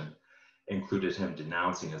commission included him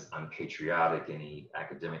denouncing as unpatriotic any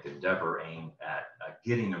academic endeavor aimed at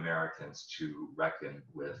getting Americans to reckon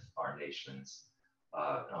with our nation's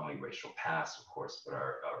not only racial past, of course, but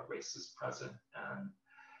our racist present.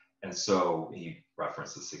 And so he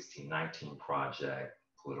referenced the 1619 Project,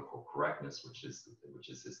 political correctness, which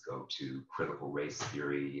is his go-to, critical race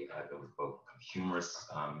theory. It was both humorous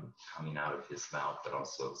coming out of his mouth, but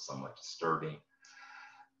also somewhat disturbing.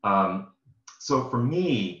 So for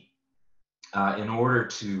me, in order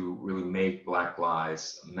to really make Black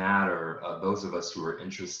Lives Matter, those of us who are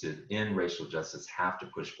interested in racial justice have to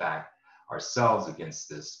push back ourselves against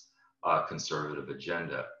this conservative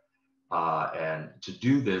agenda. And to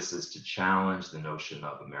do this is to challenge the notion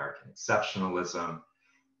of American exceptionalism.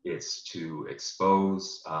 It's to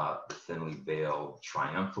expose the thinly veiled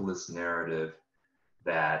triumphalist narrative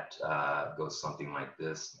that goes something like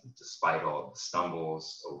this: despite all of the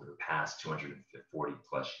stumbles over the past 240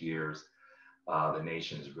 plus years, the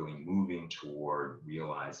nation is really moving toward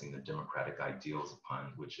realizing the democratic ideals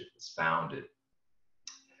upon which it was founded.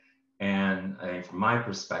 And I think from my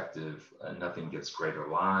perspective, nothing gives greater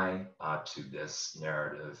lie to this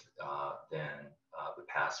narrative than the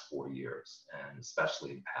past 4 years, and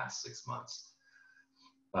especially the past 6 months.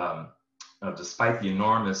 Despite the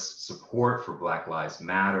enormous support for Black Lives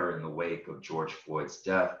Matter in the wake of George Floyd's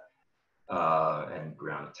death and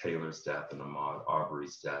Breonna Taylor's death and Ahmaud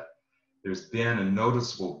Arbery's death, there's been a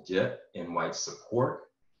noticeable dip in white support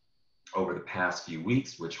over the past few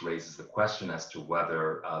weeks, which raises the question as to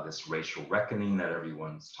whether this racial reckoning that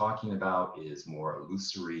everyone's talking about is more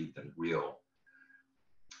illusory than real.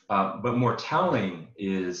 But more telling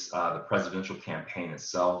is the presidential campaign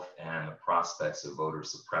itself and the prospects of voter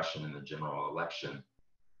suppression in the general election.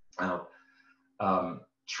 Now,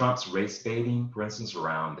 Trump's race baiting, for instance,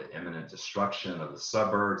 around the imminent destruction of the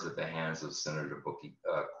suburbs at the hands of Senator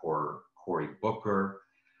Cory Booker,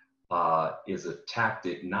 is a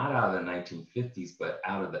tactic not out of the 1950s, but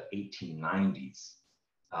out of the 1890s.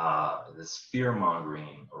 This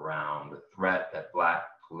fear-mongering around the threat that Black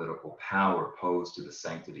political power posed to the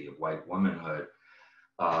sanctity of white womanhood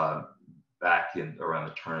back in around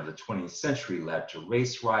the turn of the 20th century led to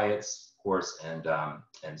race riots, of course,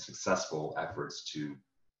 and successful efforts to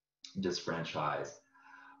disfranchise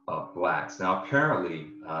Blacks. Now,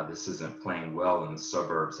 apparently, this isn't playing well in the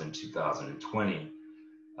suburbs in 2020,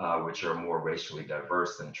 which are more racially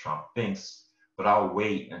diverse than Trump thinks. But I'll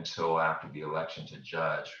wait until after the election to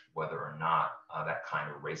judge whether or not that kind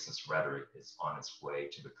of racist rhetoric is on its way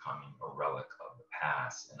to becoming a relic of the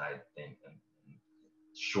past. And I think,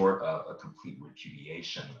 short of a complete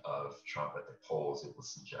repudiation of Trump at the polls, it will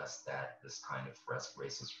suggest that this kind of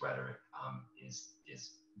racist rhetoric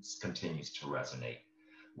continues to resonate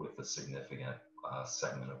with a significant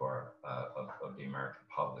segment of of the American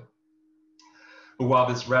public. But while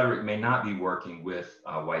this rhetoric may not be working with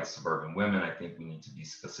white suburban women, I think we need to be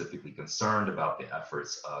specifically concerned about the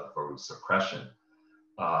efforts of voter suppression,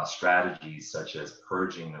 strategies such as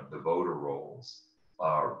purging of the voter rolls,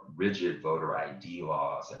 rigid voter ID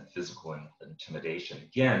laws, and physical intimidation.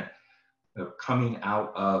 Again, coming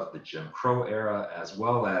out of the Jim Crow era, as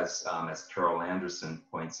well as Carol Anderson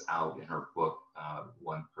points out in her book,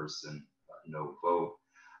 One Person, No Vote,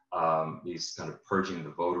 these kind of purging the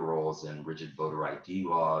voter rolls and rigid voter ID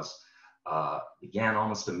laws began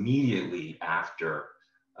almost immediately after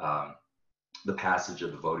the passage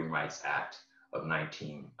of the Voting Rights Act of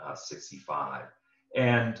 1965.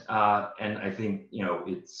 And I think, you know,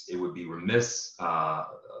 it would be remiss of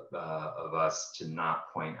us to not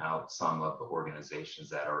point out some of the organizations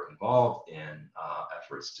that are involved in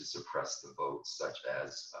efforts to suppress the vote, such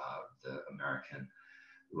as the American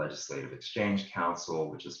Legislative Exchange Council,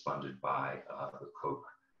 which is funded by the Koch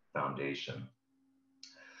Foundation.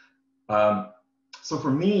 So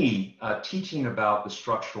for me, teaching about the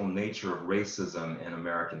structural nature of racism in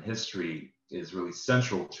American history is really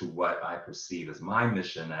central to what I perceive as my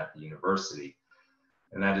mission at the university,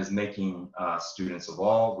 and that is making students of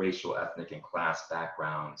all racial, ethnic, and class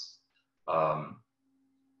backgrounds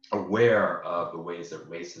aware of the ways that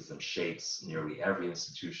racism shapes nearly every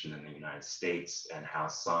institution in the United States, and how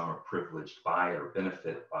some are privileged by it or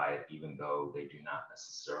benefit by it, even though they do not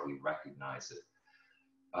necessarily recognize it.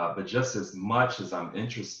 But just as much as I'm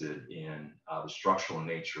interested in the structural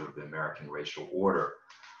nature of the American racial order,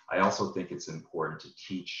 I also think it's important to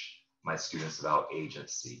teach my students about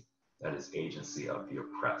agency, that is agency of the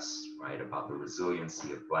oppressed, right? About the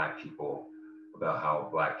resiliency of Black people, about how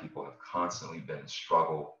Black people have constantly been in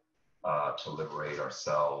struggle to liberate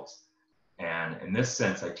ourselves. And in this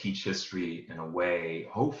sense, I teach history in a way,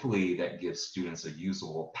 hopefully, that gives students a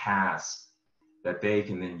usable past that they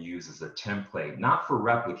can then use as a template, not for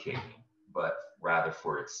replicating, but rather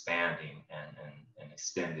for expanding and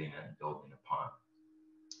extending and building upon.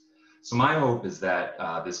 So my hope is that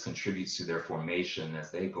this contributes to their formation as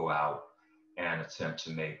they go out and attempt to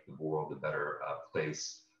make the world a better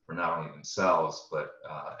place for not only themselves, but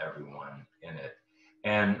everyone in it.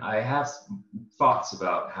 And I have thoughts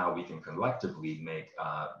about how we can collectively make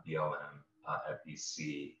BLM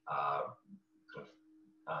FBC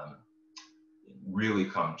really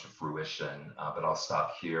come to fruition, but I'll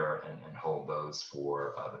stop here and hold those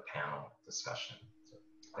for the panel discussion. So,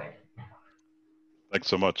 thank you. Thanks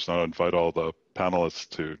so much. Now I invite all the panelists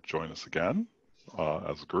to join us again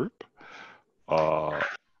as a group.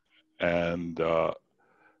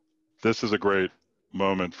 This is a great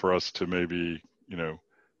moment for us to maybe, you know,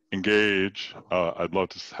 engage. I'd love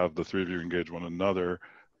to have the three of you engage one another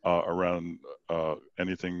around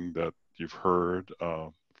anything that you've heard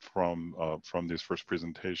from these first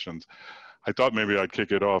presentations. I thought maybe I'd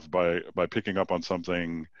kick it off by picking up on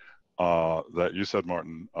something that you said,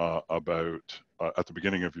 Martin, about at the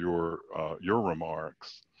beginning of your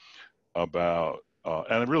remarks about,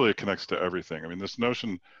 and really it connects to everything. I mean, this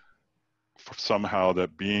notion somehow that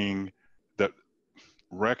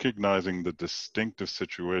recognizing the distinctive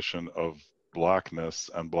situation of Blackness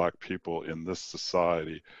and Black people in this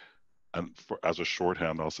society, and as a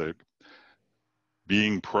shorthand, I'll say,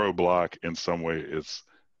 being pro-Black in some way is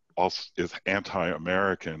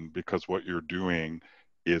anti-American, because what you're doing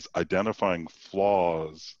is identifying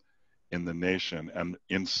flaws in the nation, and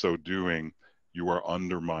in so doing, you are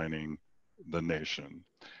undermining the nation.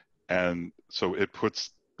 And so it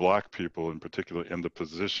puts Black people in particular in the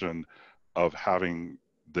position of having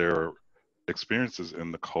their experiences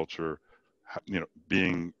in the culture, you know,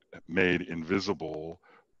 being made invisible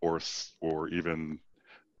or just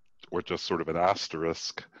sort of an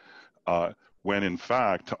asterisk, when in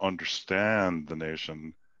fact, to understand the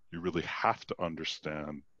nation, you really have to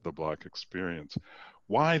understand the Black experience.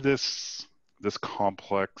 Why this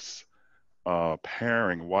complex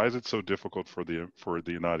pairing? Why is it so difficult for the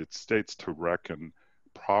United States to reckon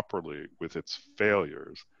properly with its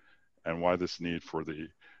failures? And why this need for the,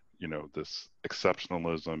 you know, this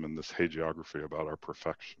exceptionalism and this hagiography about our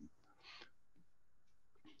perfection?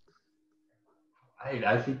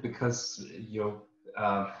 I think because, you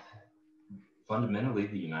know, fundamentally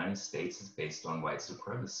the United States is based on white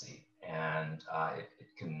supremacy, and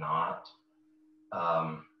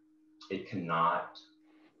it cannot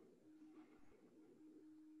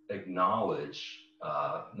acknowledge,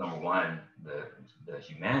 number one, the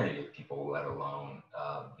humanity of people, let alone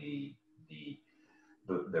the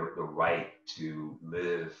right to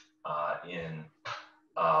live in,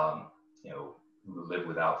 you know, live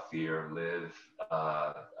without fear, live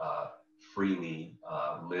freely,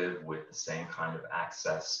 live with the same kind of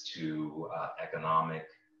access to economic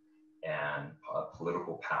and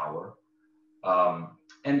political power.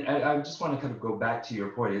 And I just want to kind of go back to your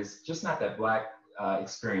point. It's just not that Black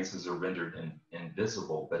experiences are rendered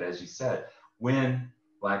invisible, but as you said, when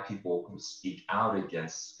Black people who speak out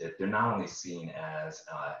against it, they're not only seen as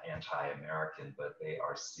anti-American, but they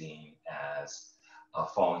are seen as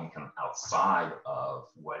falling kind of outside of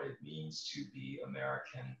what it means to be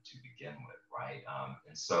American to begin with, right?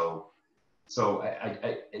 And so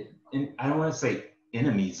I don't want to say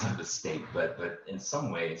enemies of the state, but in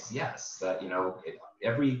some ways, yes, that, you know,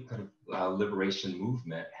 every kind of liberation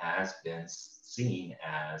movement has been seen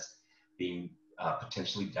as being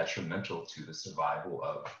potentially detrimental to the survival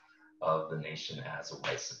of the nation as a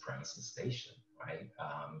white supremacist nation, right?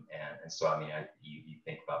 And so, I mean, you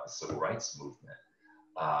think about the civil rights movement,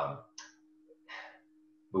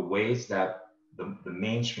 the ways that the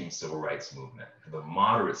mainstream civil rights movement, the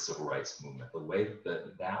moderate civil rights movement, the way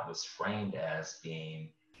that was framed as being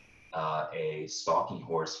a stalking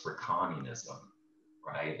horse for communism,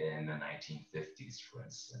 right, in the 1950s, for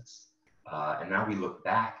instance. And now we look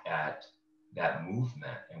back at that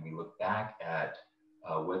movement and we look back at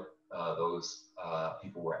what those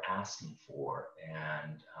people were asking for,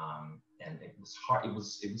 and it was hard. It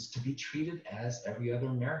was to be treated as every other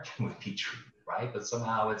American would be treated, right? But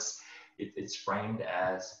somehow it's framed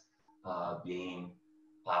as being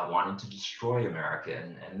wanting to destroy America,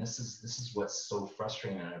 and this is what's so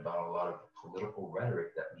frustrating about a lot of political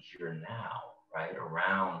rhetoric that we hear now, right,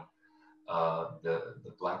 around the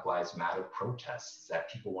Black Lives Matter protests,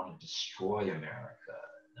 that people want to destroy America.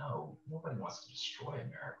 No, nobody wants to destroy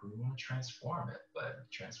America. We want to transform it, but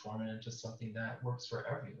transform it into something that works for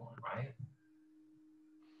everyone, right?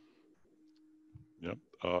 Yep.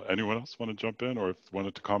 Anyone else want to jump in, or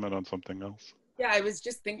wanted to comment on something else? Yeah, I was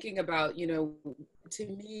just thinking about, you know, to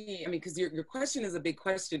me, I mean, because your question is a big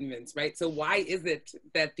question, Vince, right? So why is it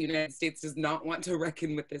that the United States does not want to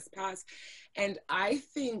reckon with this past? And I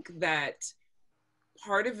think that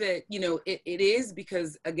part of it, you know, it is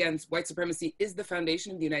because, again, white supremacy is the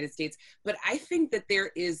foundation of the United States. But I think that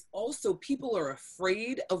there is also, people are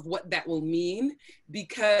afraid of what that will mean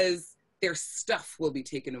because their stuff will be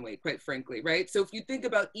taken away, quite frankly, right? So if you think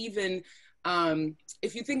about even Hannah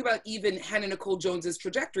Nicole Jones's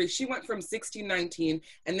trajectory, she went from 1619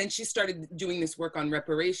 and then she started doing this work on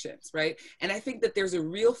reparations, right? And I think that there's a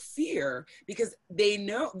real fear because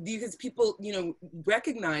people, you know,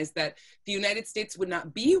 recognize that the United States would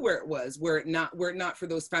not be where it was were it not for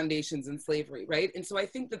those foundations in slavery, right? And so I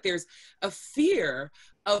think that there's a fear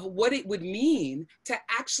of what it would mean to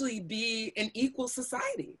actually be an equal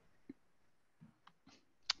society.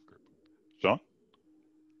 Shawn?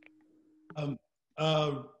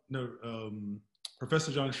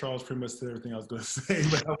 Professor John Charles pretty much said everything I was going to say,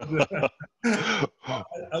 but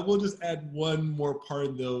I will just add one more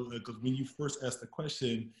part though, because when you first asked the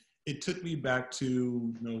question, it took me back to,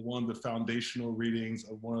 you know, one of the foundational readings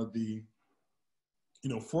of one of the, you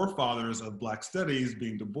know, forefathers of Black studies,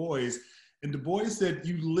 being Du Bois. And Du Bois said,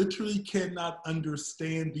 you literally cannot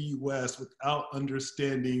understand the US without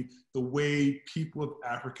understanding the way people of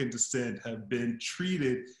African descent have been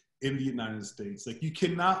treated in the United States. Like, you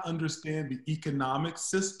cannot understand the economic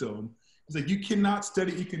system. It's like, you cannot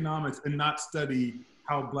study economics and not study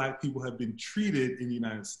how Black people have been treated in the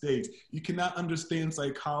United States. You cannot understand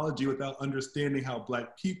psychology without understanding how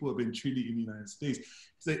Black people have been treated in the United States.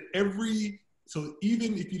 It's like so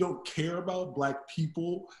even if you don't care about Black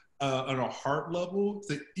people on a heart level,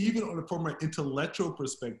 so even from an intellectual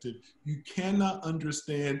perspective, you cannot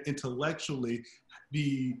understand intellectually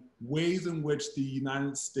the ways in which the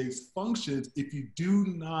United States functions if you do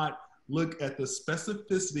not look at the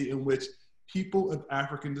specificity in which people of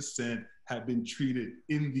African descent have been treated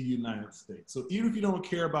in the United States. So even if you don't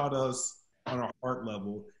care about us on a heart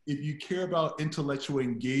level, if you care about intellectual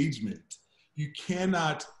engagement, you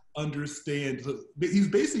cannot understand. So he's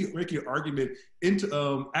basically making an argument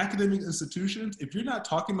into academic institutions. If you're not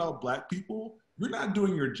talking about Black people, you're not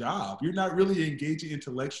doing your job. You're not really engaging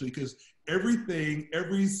intellectually, because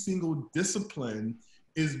every single discipline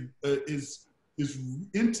is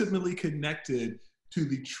intimately connected to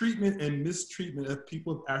the treatment and mistreatment of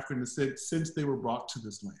people of African descent since they were brought to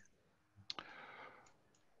this land.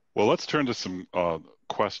 Well, let's turn to some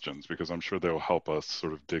questions, because I'm sure they'll help us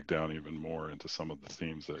sort of dig down even more into some of the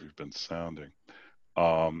themes that we've been sounding.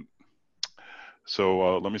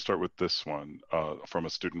 So let me start with this one from a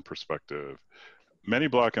student perspective. Many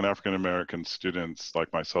Black and African American students,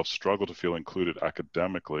 like myself, struggle to feel included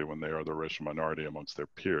academically when they are the racial minority amongst their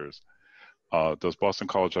peers. Does Boston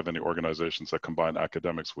College have any organizations that combine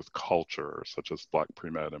academics with culture, such as Black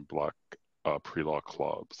Pre-Med and Black Pre-Law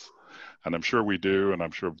clubs? And I'm sure we do, and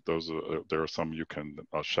I'm sure there are some you can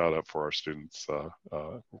shout out for our students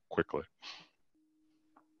quickly.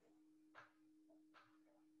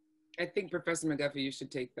 I think Professor McGuffey, you should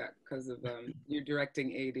take that because of you're directing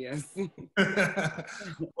AADS.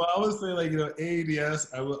 Well, I would say, like, you know, AADS,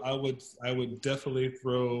 I would definitely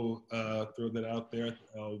throw that out there.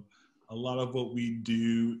 A lot of what we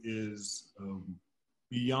do is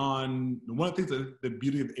beyond, one of the things that the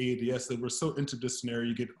beauty of AADS, that we're so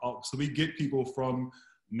interdisciplinary. So we get people from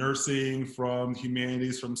nursing, from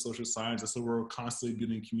humanities, from social sciences. So we're constantly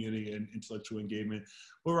building community and intellectual engagement.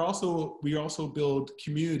 But we also build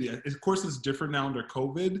community. Of course, it's different now under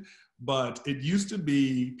COVID, but it used to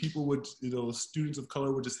be people would, students of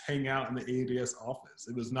color would just hang out in the AADS office.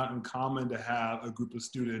 It was not uncommon to have a group of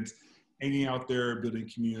students hanging out there building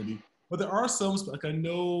community. But there are some, like I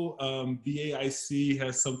know VAIC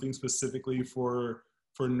has something specifically for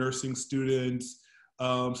nursing students.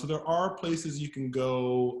 So there are places you can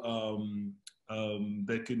go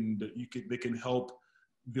that can help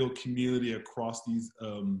build community across these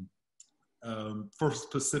for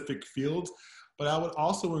specific fields. But I would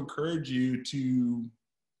also encourage you to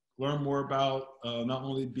learn more about not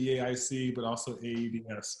only BAIC, but also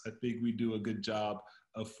AADS. I think we do a good job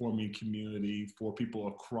of forming community for people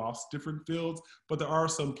across different fields, but there are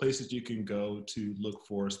some places you can go to look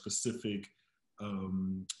for specific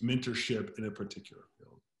mentorship in a particular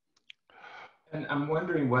field. And I'm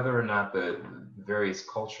wondering whether or not the various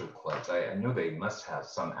culture clubs, I know they must have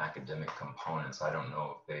some academic components. I don't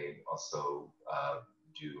know if they also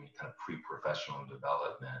do any kind of pre-professional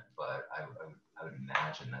development, but I would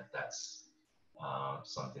imagine that that's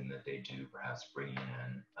something that they do, perhaps bringing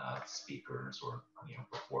in speakers, or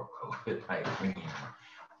before COVID, right, bringing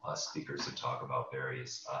in speakers to talk about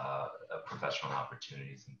various professional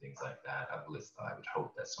opportunities and things like that. I would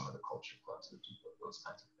hope that some of the culture clubs would do those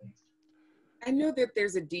kinds of things. I know that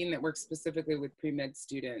there's a dean that works specifically with pre-med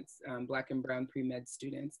students, Black and Brown pre-med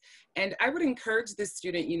students. And I would encourage this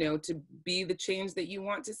student, to be the change that you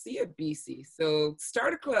want to see at BC. So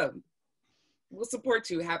start a club. We'll support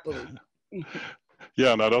you happily.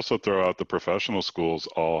 Yeah, and I'd also throw out the professional schools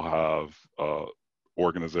all have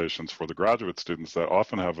organizations for the graduate students that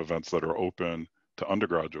often have events that are open to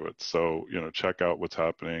undergraduates. So, check out what's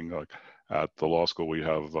happening. Like at the law school, we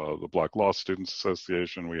have the Black Law Students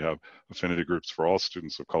Association. We have affinity groups for all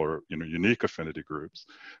students of color, unique affinity groups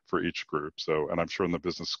for each group. So, and I'm sure in the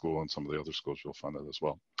business school and some of the other schools, you'll find that as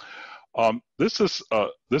well. This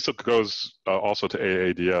goes also to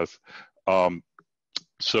AADS.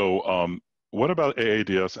 What about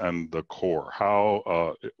AADS and the core?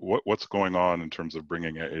 What's going on in terms of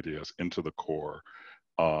bringing AADS into the core,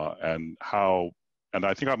 and how? And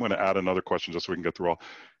I think I'm going to add another question just so we can get through all,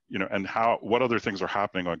 and what other things are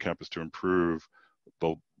happening on campus to improve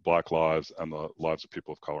the Black lives and the lives of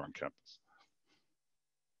people of color on campus?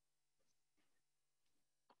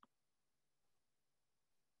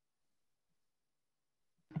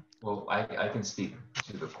 Well, I can speak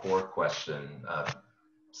to the core question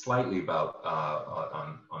slightly about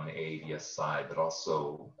on the AADS side, but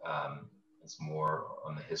also it's more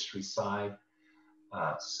on the history side.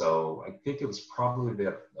 So I think it was probably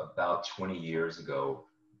about 20 years ago,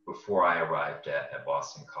 before I arrived at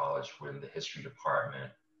Boston College, when the history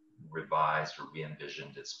department revised or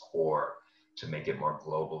re-envisioned its core to make it more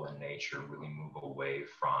global in nature, really move away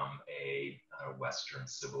from a Western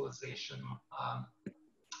civilization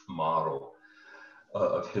model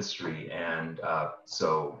of history. And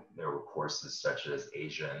so there were courses such as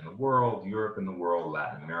Asia in the world, Europe in the world,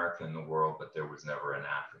 Latin America in the world, but there was never an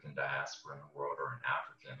African diaspora in the world or an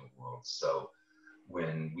Africa in the world. So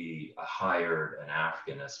when we hired an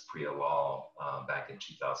African as Priya Lal back in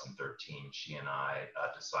 2013, she and I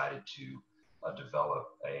decided to develop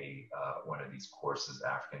one of these courses,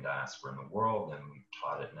 African Diaspora in the World, and we've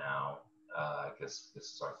taught it now. I guess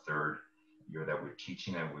this is our third year that we're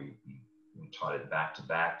teaching it. We taught it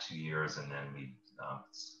back-to-back 2 years, and then we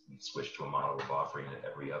switched to a model of offering it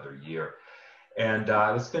every other year. And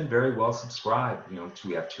it's been very well subscribed.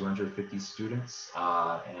 We have 250 students,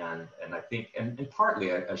 and I think, and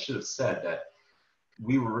partly I should have said that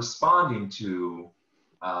we were responding to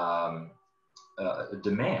a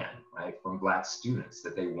demand, right, from Black students,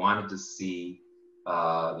 that they wanted to see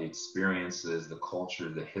the experiences, the culture,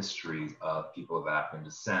 the history of people of African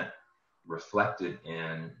descent reflected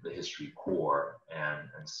in the history core, and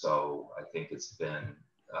so I think it's been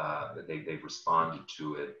they've responded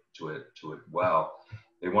to it well.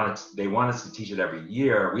 They want us to teach it every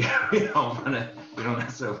year. We don't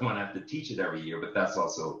necessarily want to have to teach it every year, but that's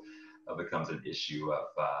also becomes an issue of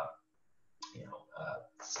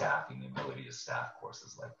staffing, the ability to staff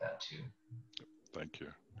courses like that too. Thank you.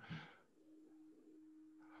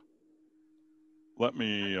 Let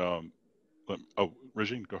me Oh,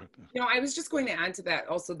 Régine, go ahead. No, I was just going to add to that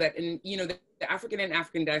also that in, the African and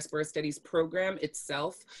African Diaspora Studies program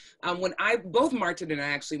itself, when both Martin and I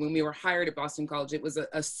actually, when we were hired at Boston College, it was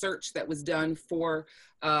a search that was done for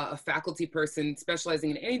a faculty person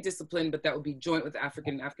specializing in any discipline, but that would be joint with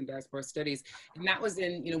African and African Diaspora Studies. And that was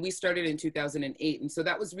in, we started in 2008. And so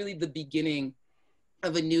that was really the beginning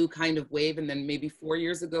of a new kind of wave. And then maybe 4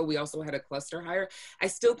 years ago, we also had a cluster hire. I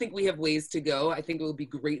still think we have ways to go. I think it would be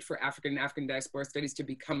great for African and African Diaspora Studies to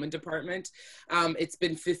become a department. It's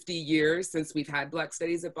been 50 years since we've had Black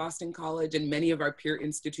Studies at Boston College, and many of our peer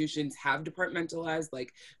institutions have departmentalized,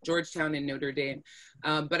 like Georgetown and Notre Dame.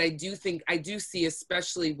 But I do see,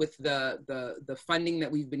 especially with the funding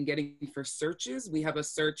that we've been getting for searches, we have a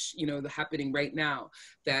search, happening right now,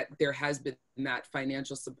 that there has been that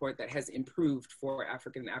financial support that has improved for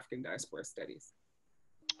African and African Diaspora Studies.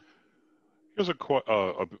 Here's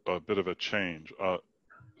a bit of a change.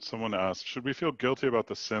 Someone asked, should we feel guilty about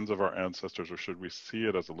the sins of our ancestors, or should we see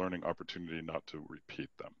it as a learning opportunity not to repeat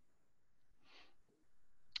them?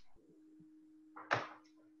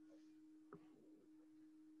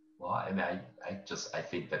 Well, I mean, I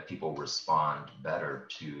think that people respond better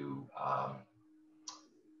to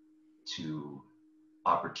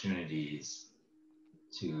opportunities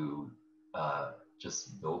to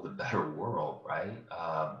just build a better world, right?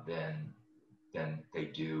 Than they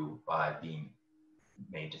do by being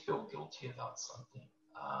made to feel guilty about something.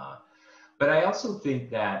 But I also think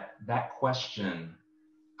that that question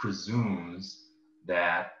presumes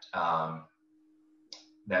that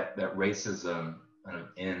that racism kind of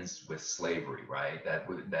ends with slavery, right? That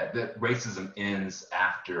racism ends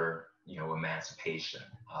after emancipation,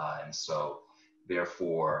 and so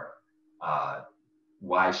therefore,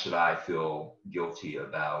 why should I feel guilty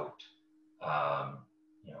about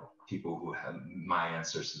people who have my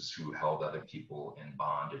ancestors who held other people in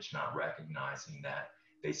bondage, not recognizing that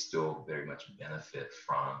they still very much benefit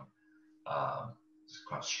from this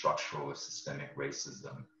kind of structural or systemic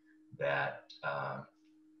racism that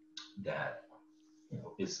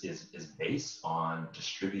is based on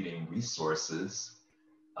distributing resources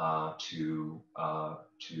to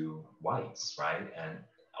whites, right? And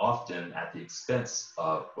often at the expense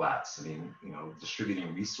of Blacks. I mean,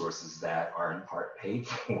 distributing resources that are in part paid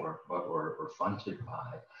for or funded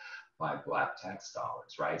by Black tax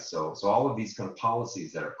dollars, right? So all of these kind of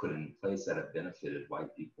policies that are put in place that have benefited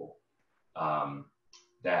white people,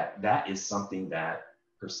 that is something that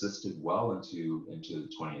persisted well into the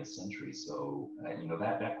 20th century. So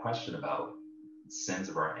that question about sins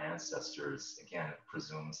of our ancestors, again,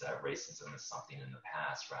 presumes that racism is something in the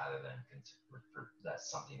past rather than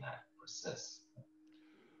that's something that persists.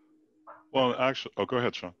 Well, actually, go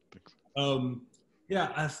ahead, Shawn. Thanks.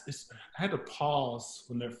 Yeah, I had to pause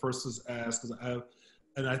when that first was asked,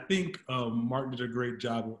 and I think Martin did a great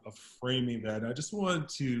job of framing that. I just wanted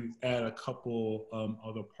to add a couple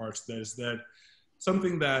other parts. That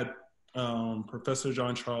something that Professor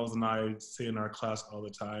John Charles and I say in our class all the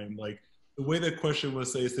time, like, the way that question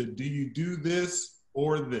was say is that, do you do this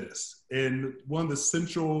or this? And one of the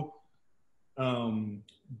central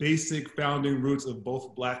basic founding roots of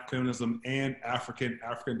both Black feminism and African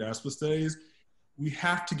diaspora studies, we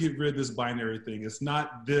have to get rid of this binary thing. It's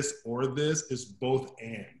not this or this, it's both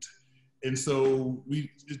and. And so we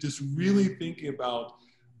just really thinking about,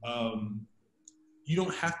 you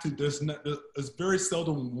don't have to, there's very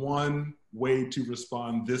seldom one way to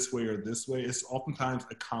respond this way or this way. It's oftentimes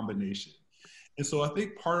a combination. And so I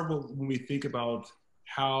think part of when we think about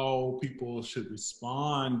how people should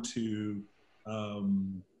respond to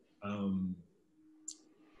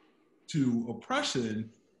oppression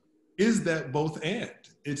is that both and.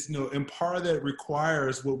 It's, and part of that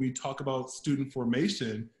requires what we talk about student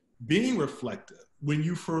formation, being reflective. When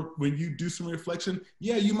you do some reflection,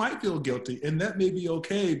 yeah, you might feel guilty, and that may be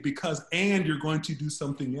okay because you're going to do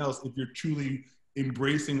something else if you're truly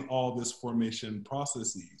embracing all this formation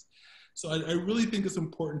processes. So I really think it's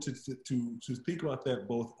important to think about that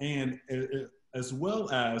both and, as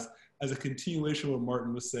well as a continuation of what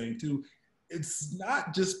Martin was saying too. It's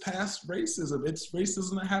not just past racism. It's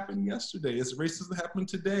racism that happened yesterday. It's racism that happened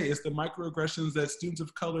today. It's the microaggressions that students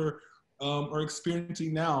of color are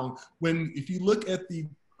experiencing now. If you look at the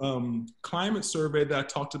climate survey that I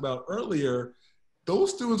talked about earlier,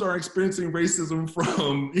 those students are experiencing racism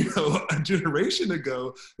from a generation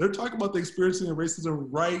ago. They're talking about the experiencing of racism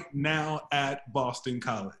right now at Boston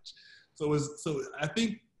College. So I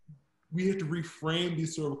think we have to reframe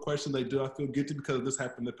these sort of questions like, do I feel guilty because this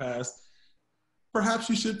happened in the past? Perhaps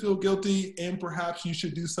you should feel guilty, and perhaps you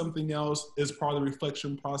should do something else as part of the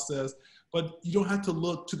reflection process. But you don't have to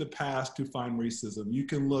look to the past to find racism. You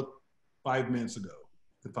can look 5 minutes ago,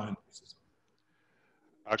 define racism.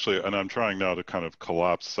 Actually, and I'm trying now to kind of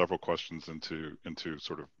collapse several questions into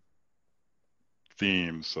sort of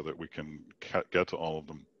themes so that we can get to all of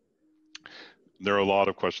them. There are a lot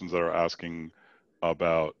of questions that are asking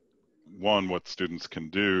about, one, what students can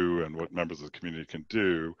do and what members of the community can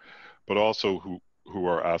do, but also who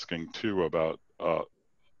are asking too about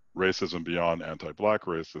racism beyond anti-Black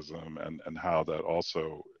racism and how that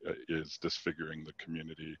also is disfiguring the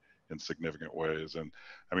community in significant ways. And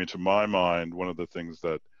I mean, to my mind, one of the things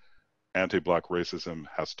that anti-Black racism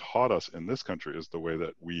has taught us in this country is the way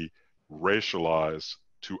that we racialize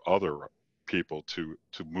to other people to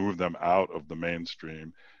move them out of the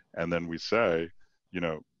mainstream. And then we say, you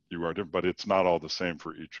know, you are different, but it's not all the same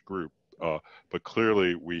for each group. But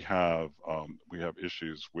clearly we have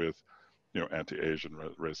issues with, you know, anti-Asian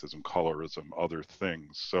racism, colorism, other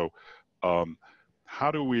things. So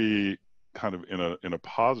how do we kind of in a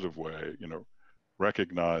positive way, you know,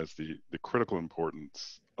 recognize the critical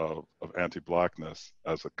importance of anti-Blackness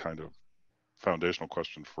as a kind of foundational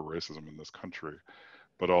question for racism in this country,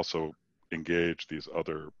 but also engage these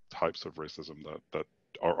other types of racism that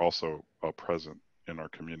are also present in our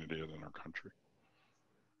community and in our country?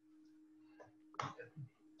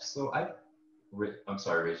 So I'm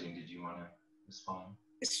sorry, Régine, did you want to respond?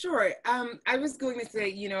 Sure. I was going to say,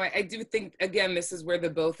 you know, I do think, again, this is where the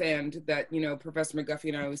both and that, you know, Professor McGuffey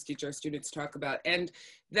and I always teach our students talk about, and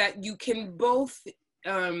that you can both,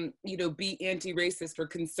 you know, be anti-racist or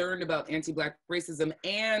concerned about anti-Black racism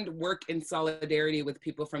and work in solidarity with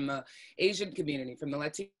people from the Asian community, from the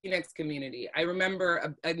Latinx community. I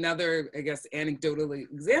remember another, I guess, anecdotal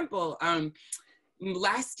example.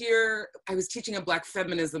 Last year, I was teaching a Black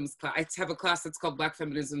feminisms class. I have a class that's called Black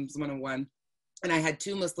Feminisms 101. And I had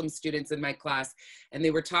 2 Muslim students in my class, and they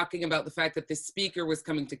were talking about the fact that this speaker was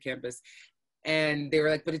coming to campus. And they were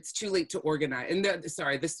like, but it's too late to organize. And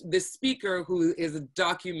this speaker who has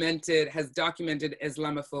documented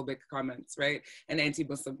Islamophobic comments, right? And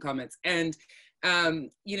anti-Muslim comments. And,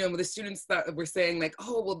 you know, the students were saying like,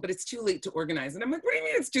 oh, well, but it's too late to organize. And I'm like, what do you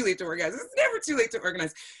mean it's too late to organize? It's never too late to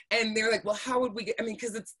organize. And they're like, well, how would we get, I mean,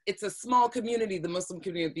 because it's a small community, the Muslim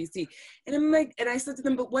community of BC. And I'm like, and I said to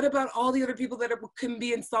them, but what about all the other people that can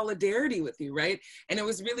be in solidarity with you, right? And it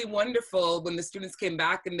was really wonderful when the students came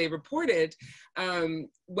back and they reported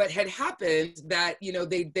what had happened, that, you know,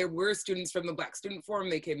 there were students from the Black Student Forum,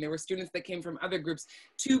 there were students that came from other groups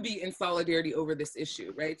to be in solidarity over this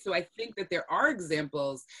issue, right? So I think that there are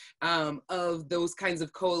examples of those kinds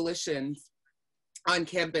of coalitions on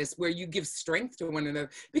campus where you give strength to one another,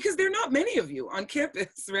 because there are not many of you on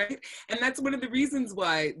campus, right? And that's one of the reasons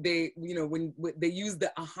why they, you know, when they use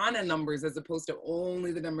the AHANA numbers as opposed to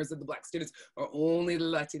only the numbers of the Black students or only the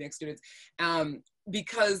Latinx students,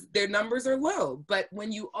 because their numbers are low. But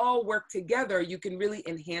when you all work together, you can really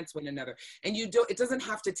enhance one another. And it doesn't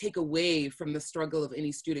have to take away from the struggle of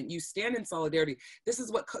any student. You stand in solidarity. This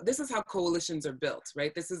is how coalitions are built,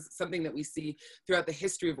 right? This is something that we see throughout the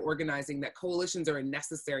history of organizing, that coalitions are a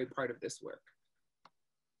necessary part of this work.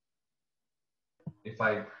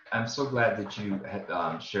 I'm so glad that you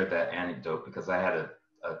had shared that anecdote, because I had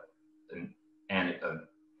an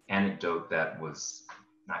anecdote that was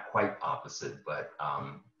not quite opposite, but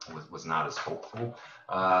was not as hopeful.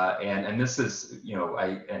 And this is, you know,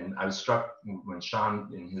 I was struck when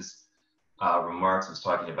Shawn in his remarks was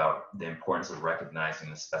talking about the importance of recognizing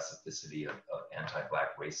the specificity of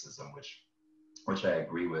anti-Black racism, which I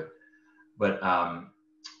agree with. But I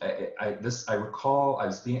recall I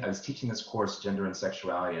was teaching this course, Gender and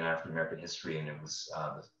Sexuality in African American History, and it was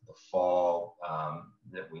the fall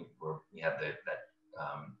that we had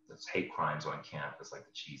those hate crimes on campus, like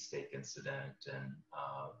the cheesesteak incident and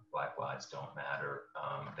Black Lives Don't Matter,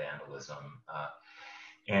 vandalism,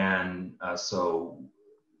 and so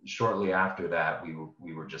shortly after that,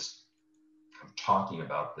 we were just talking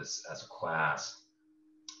about this as a class,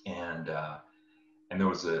 and there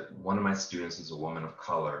was one of my students is a woman of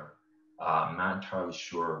color. I'm not entirely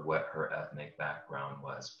sure what her ethnic background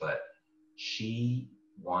was, but she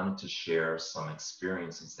wanted to share some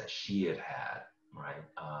experiences that she had had, right,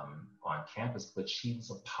 on campus, but she was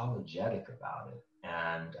apologetic about it.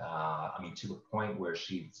 And I mean, to the point where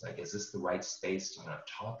she was like, is this the right space to kind of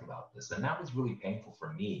talk about this? And that was really painful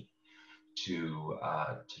for me to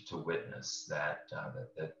witness that.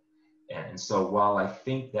 And so while I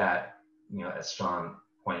think that, you know, as Shawn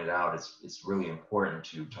pointed out, it's really important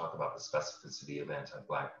to talk about the specificity of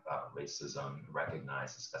anti-Black racism,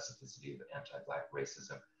 recognize the specificity of anti-Black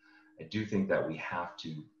racism. I do think that we have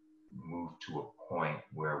to move to a point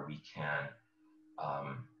where we can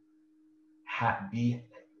have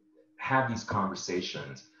these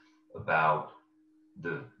conversations about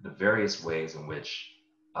the various ways in which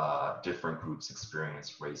different groups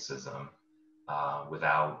experience racism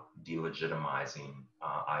without delegitimizing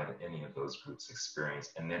any of those groups'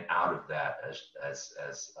 experience. And then out of that, as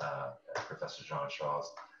Professor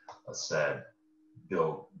Jean-Charles said,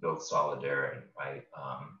 build solidarity, right,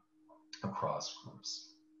 across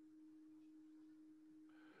groups.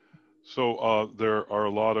 So there are a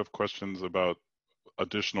lot of questions about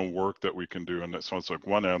additional work that we can do, and it sounds like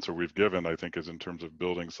one answer we've given, I think, is in terms of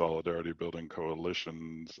building solidarity, building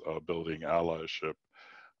coalitions, building allyship.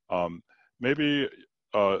 Maybe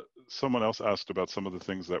someone else asked about some of the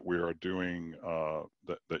things that we are doing,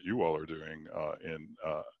 that you all are doing in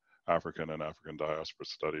African and African diaspora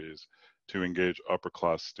studies to engage upper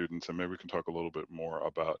class students, and maybe we can talk a little bit more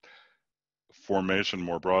about formation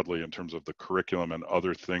more broadly in terms of the curriculum and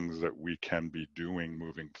other things that we can be doing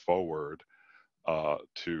moving forward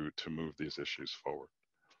to move these issues forward.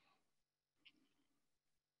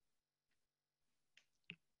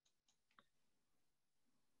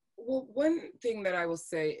 Well, one thing that I will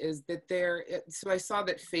say is that so I saw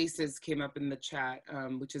that FACES came up in the chat,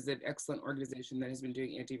 which is an excellent organization that has been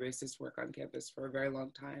doing anti-racist work on campus for a very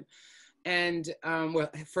long time. And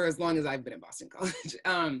well, for as long as I've been in Boston College.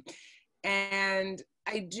 And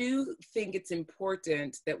I do think it's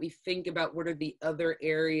important that we think about what are the other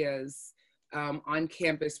areas on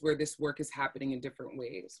campus where this work is happening in different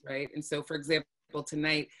ways, right? And so, for example,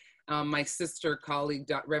 tonight, my sister colleague,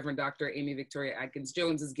 Reverend Dr. Amy Victoria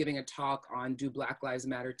Atkins-Jones, is giving a talk on Do Black Lives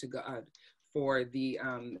Matter to God for the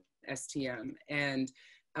STM. And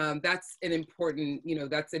that's an important,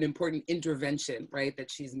 that's an important intervention, right,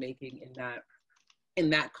 that she's making in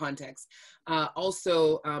that context.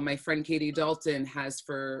 Also, my friend Katie Dalton has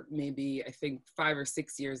for maybe, I think, 5 or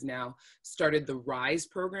 6 years now, started the RISE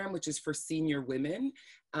program, which is for senior women.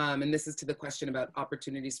 And this is to the question about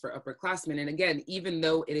opportunities for upperclassmen. And again, even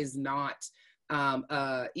though it is not,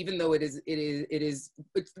 even though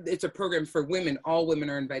it's a program for women, all women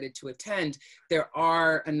are invited to attend, there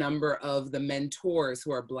are a number of the mentors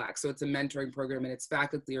who are Black. So it's a mentoring program, and it's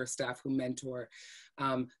faculty or staff who mentor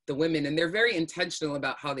the women, and they're very intentional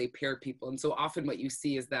about how they pair people. And so often what you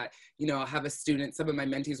see is that, I'll have a student, some of my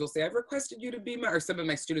mentees will say, I've requested you to be or some of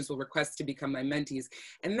my students will request to become my mentees.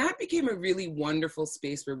 And that became a really wonderful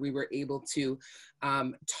space where we were able to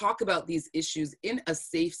talk about these issues in a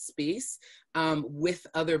safe space with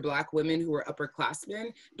other Black women who are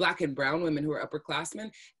upperclassmen, Black and brown women who are upperclassmen,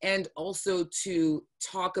 and also to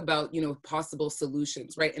talk about, possible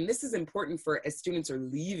solutions, right? And this is important for as students are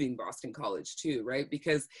leaving Boston College too, right?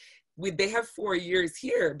 Because they have 4 years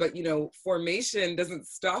here, but formation doesn't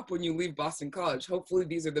stop when you leave Boston College. Hopefully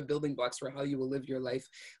these are the building blocks for how you will live your life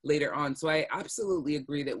later on. So I absolutely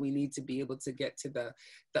agree that we need to be able to get to the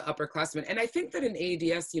upperclassmen. And I think that in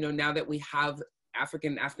ADS, now that we have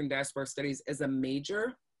African diaspora studies as a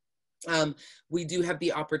major, we do have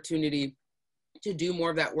the opportunity to do more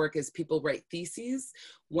of that work as people write theses.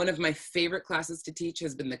 One of my favorite classes to teach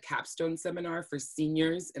has been the capstone seminar for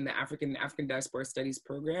seniors in the African diaspora studies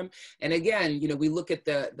program. And again, we look at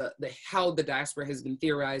the how the diaspora has been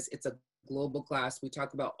theorized. It's a global class. We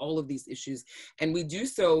talk about all of these issues, and we do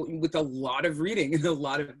so with a lot of reading and a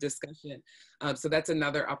lot of discussion. So that's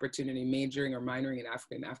another opportunity, majoring or minoring in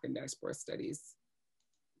African diaspora studies.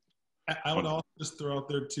 I would also just throw out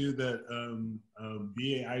there too that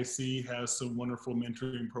BAIC has some wonderful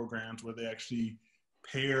mentoring programs where they actually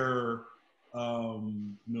pair,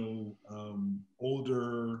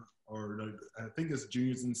 older, or I think it's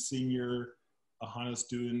juniors and senior HANA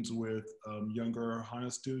students with younger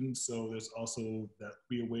HANA students. So there's also that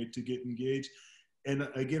be a way to get engaged. And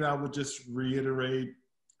again, I would just reiterate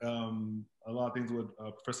a lot of things what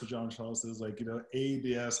Professor Jean-Charles says, like,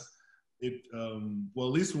 ADS, well,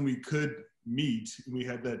 at least when we could meet, we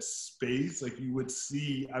had that space, like you would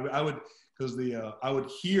see, I would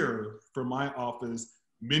hear from my office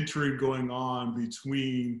mentoring going on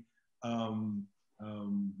between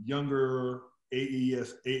younger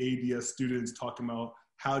AADS students talking about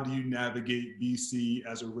how do you navigate BC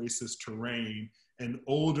as a racist terrain, and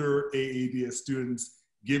older AADS students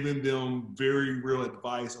giving them very real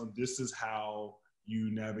advice on this is how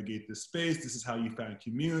you navigate this space, this is how you find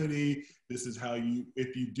community, this is how you,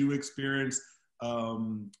 if you do experience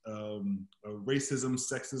racism,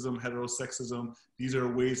 sexism, heterosexism, these are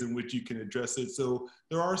ways in which you can address it. So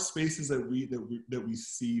there are spaces that we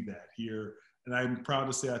see that here, and I'm proud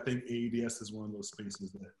to say I think AADS is one of those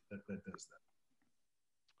spaces that does that,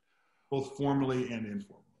 both formally and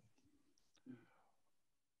informally.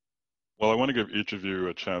 Well, I want to give each of you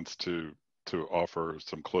a chance to to offer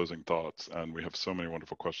some closing thoughts, and we have so many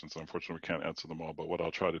wonderful questions. Unfortunately, we can't answer them all, but what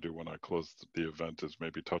I'll try to do when I close the event is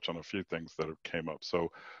maybe touch on a few things that have came up. So,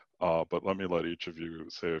 but let me let each of you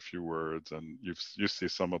say a few words, and you see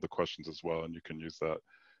some of the questions as well, and you can use that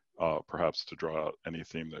perhaps to draw out any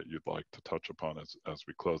theme that you'd like to touch upon as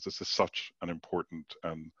we close. This is such an important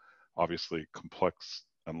and obviously complex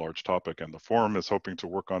and large topic, and the forum is hoping to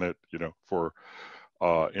work on it, for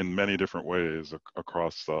in many different ways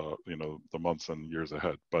across the months and years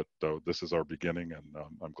ahead. But this is our beginning, and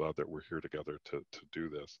I'm glad that we're here together to do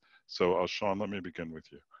this. So Shawn, let me begin with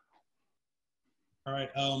you. All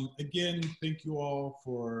right. Again, thank you all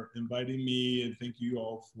for inviting me, and thank you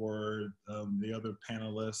all for the other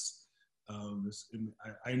panelists.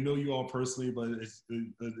 I know you all personally, but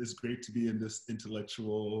it's great to be in this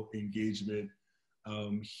intellectual engagement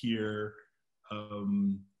here.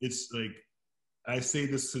 It's like, I say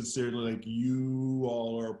this sincerely, like, you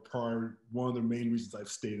all are one of the main reasons I've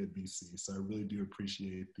stayed at BC. So I really do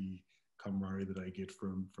appreciate the camaraderie that I get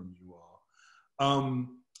from you all.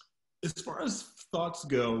 As far as thoughts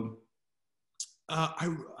go,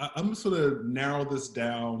 I'm just going to narrow this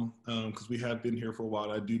down because we have been here for a while.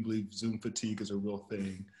 I do believe Zoom fatigue is a real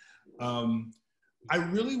thing. I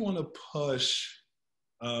really want to push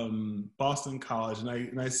Boston College,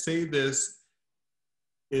 and I say this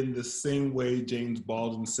in the same way James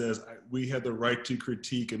Baldwin says, we have the right to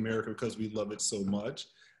critique America because we love it so much.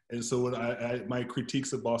 And so what my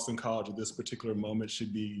critiques of Boston College at this particular moment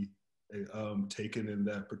should be taken in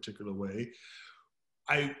that particular way.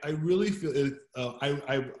 I really feel it,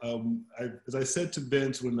 as I said to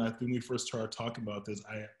Vince when we first started talking about this,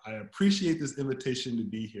 I appreciate this invitation to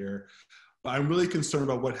be here, but I'm really concerned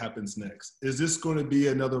about what happens next. Is this going to be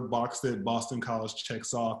another box that Boston College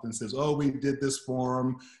checks off and says, oh, we did this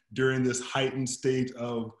forum during this heightened state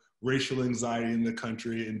of racial anxiety in the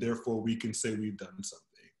country, and therefore we can say we've done something.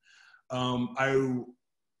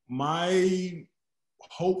 My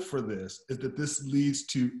hope for this is that this leads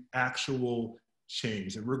to actual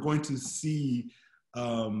change, and we're going to see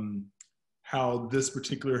how this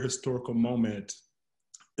particular historical moment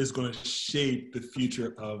is going to shape the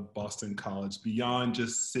future of Boston College beyond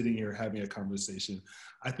just sitting here having a conversation.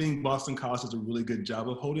 I think Boston College does a really good job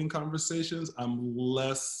of holding conversations. I'm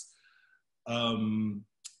less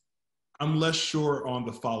sure on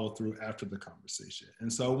the follow through after the conversation.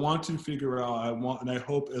 And so I want to figure out, and I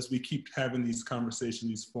hope as we keep having these conversations,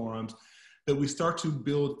 these forums, that we start to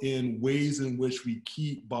build in ways in which we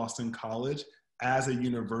keep Boston College as a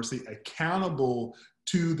university accountable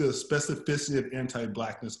to the specificity of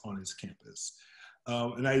anti-Blackness on its campus.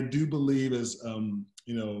 And I do believe, as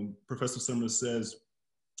Professor Summers says,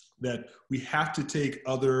 that we have to take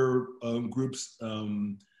other groups'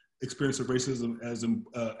 experience of racism as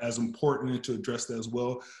important and to address that as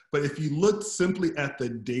well. But if you look simply at the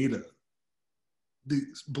data, the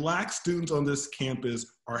Black students on this campus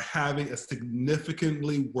are having a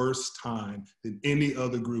significantly worse time than any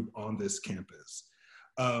other group on this campus.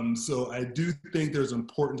 So I do think there's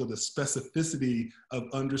importance of the specificity of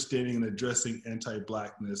understanding and addressing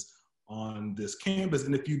anti-Blackness on this campus.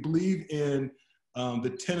 And if you believe in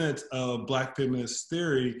the tenets of Black feminist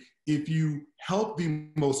theory, if you help the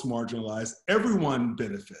most marginalized, everyone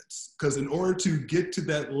benefits. Because in order to get to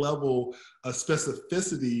that level of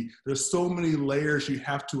specificity, there's so many layers you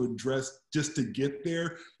have to address just to get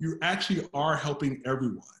there. You actually are helping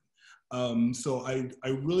everyone. So I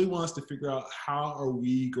really want us to figure out how are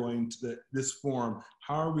we going to this forum,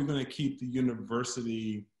 how are we going to keep the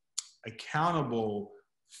university accountable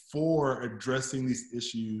for addressing these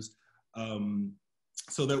issues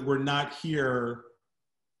so that we're not here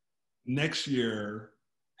next year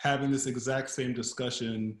having this exact same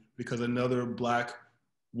discussion because another Black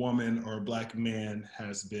woman or a Black man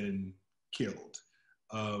has been killed.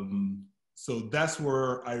 So that's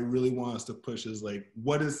where I really want us to push is like,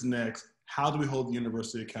 what is next? How do we hold the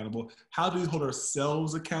university accountable? How do we hold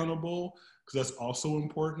ourselves accountable? Because that's also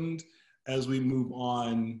important as we move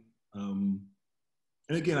on. And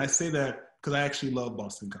again, I say that because I actually love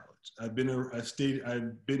Boston College. I've been here,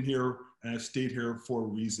 and I've stayed here for a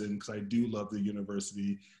reason because I do love the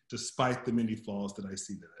university, despite the many flaws that I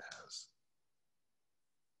see that it has.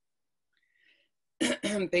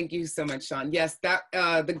 Thank you so much, Shawn. Yes, that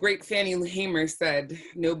the great Fannie Lou Hamer said,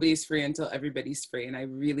 nobody's free until everybody's free. And I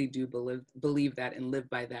really do believe that and live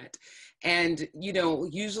by that. And,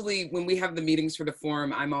 usually when we have the meetings for the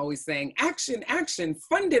forum, I'm always saying, action, action,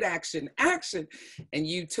 funded action, action. And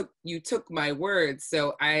you took my words.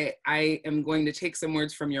 So I am going to take some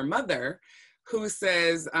words from your mother, who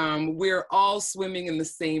says, we're all swimming in the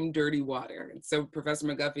same dirty water. And so Professor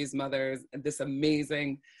McGuffey's mother is this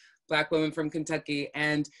amazing Black woman from Kentucky.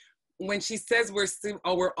 And when she says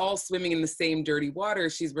we're all swimming in the same dirty water,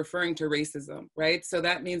 she's referring to racism, right? So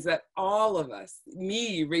that means that all of us,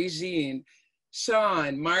 me, Régine,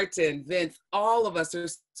 Shawn, Martin, Vince, all of us are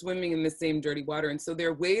swimming in the same dirty water. And so there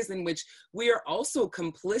are ways in which we are also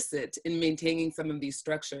complicit in maintaining some of these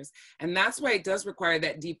structures. And that's why it does require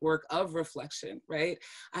that deep work of reflection, right?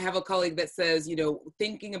 I have a colleague that says, you know,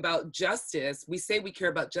 thinking about justice, we say we care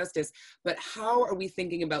about justice, but how are we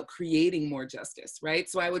thinking about creating more justice, right?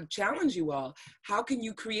 So I would challenge you all, how can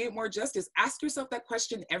you create more justice? Ask yourself that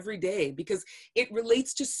question every day, because it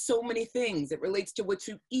relates to so many things. It relates to what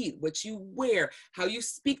you eat, what you wear, how you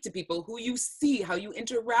speak to people, who you see, how you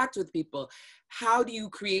interact with people. How do you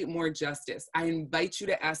create more justice? I invite you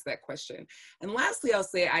to ask that question. And lastly, I'll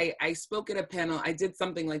say I spoke at a panel. I did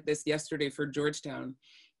something like this yesterday for Georgetown.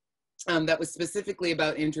 That was specifically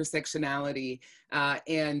about intersectionality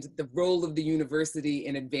and the role of the university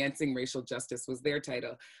in advancing racial justice was their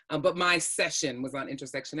title. But my session was on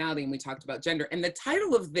intersectionality and we talked about gender. And the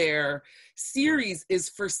title of their series is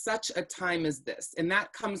For Such a Time as This. And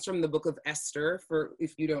that comes from the book of Esther, for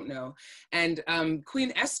if you don't know. And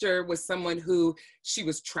Queen Esther was someone who, she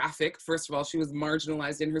was trafficked. First of all, she was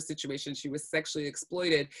marginalized in her situation. She was sexually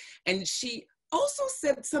exploited. And she also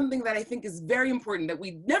said something that I think is very important that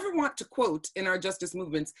we never want to quote in our justice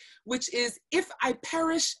movements, which is, if I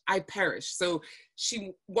perish, I perish. So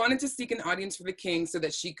she wanted to seek an audience for the king so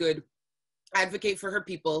that she could advocate for her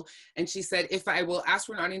people. And she said, if I will ask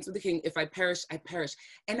for an audience with the king, if I perish, I perish.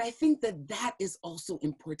 And I think that that is also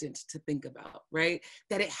important to think about, right?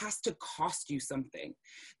 That it has to cost you something,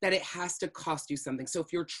 that it has to cost you something. So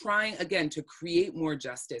if you're trying, again, to create more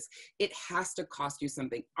justice, it has to cost you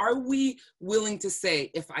something. Are we willing to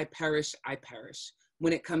say, if I perish, I perish,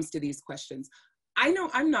 when it comes to these questions? I know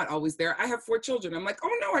I'm not always there. I have 4 children. I'm like,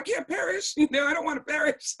 oh no, I can't perish. You know, I don't want to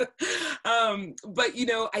perish. But you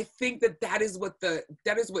know, I think that that is what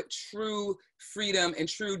true freedom and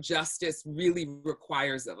true justice really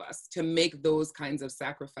requires of us, to make those kinds of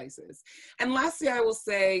sacrifices. And lastly, I will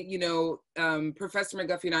say, you know, Professor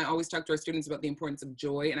McGuffey and I always talk to our students about the importance of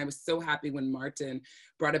joy. And I was so happy when Martin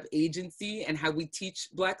brought up agency and how we teach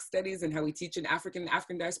Black studies and how we teach in African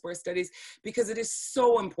diaspora studies, because it is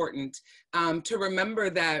so important to remember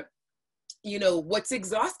that, you know, what's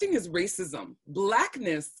exhausting is racism.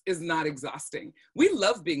 Blackness is not exhausting. We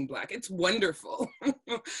love being Black. It's wonderful.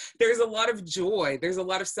 There's a lot of joy. There's a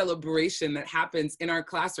lot of celebration that happens in our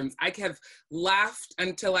classrooms. I have laughed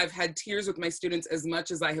until I've had tears with my students as much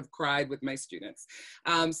as I have cried with my students.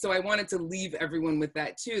 So I wanted to leave everyone with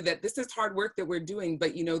that too, that this is hard work that we're doing,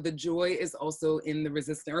 but you know, the joy is also in the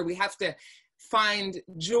resistance, or we have to find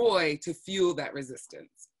joy to fuel that resistance.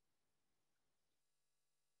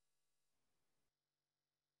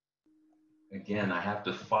 Again, I have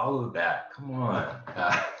to follow that. Come on.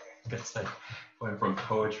 It's like going from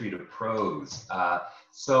poetry to prose.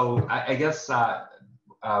 So I guess I'm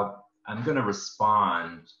going to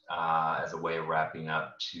respond as a way of wrapping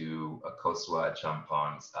up to Akosua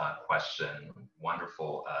Champong's question.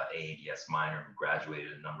 Wonderful AADS minor who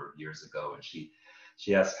graduated a number of years ago, and she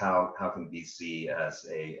asked how can BC as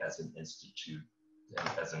an institution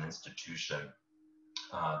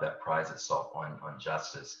that prides itself on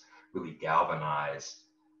justice really galvanize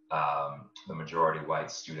the majority white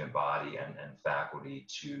student body and faculty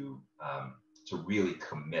to really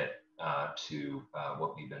commit to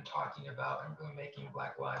what we've been talking about and really making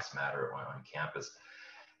Black Lives Matter on campus.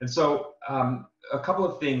 And so a couple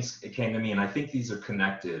of things came to me, and I think these are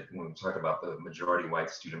connected when we talk about the majority white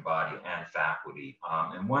student body and faculty.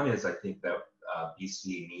 And one is, I think that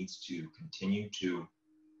BC needs to continue to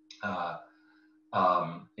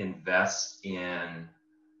invest in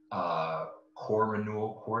core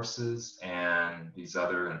renewal courses and these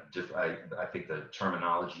other, I think the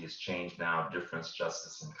terminology has changed now, difference,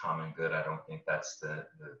 justice, and common good. I don't think that's the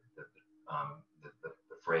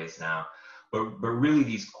phrase now, but really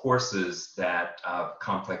these courses that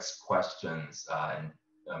complex questions,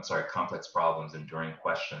 complex problems, enduring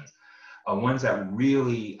questions, ones that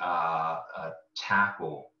really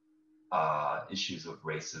tackle issues of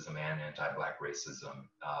racism and anti-Black racism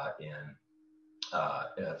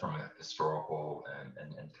from a historical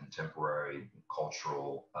and contemporary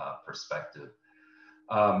cultural perspective.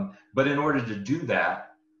 But in order to do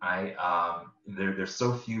that, there's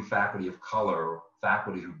so few faculty of color,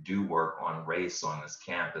 faculty who do work on race on this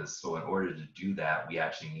campus. So in order to do that, we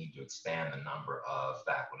actually need to expand the number of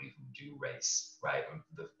faculty who do race, right? And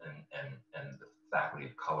the faculty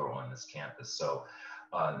of color on this campus. So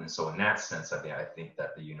and so in that sense, I think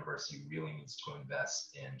that the university really needs to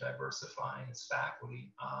invest in diversifying its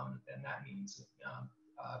faculty, and that means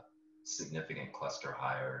significant cluster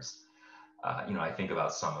hires. You know, I think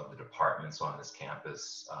about some of the departments on this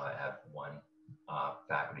campus have one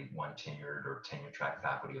faculty, one tenured or tenure track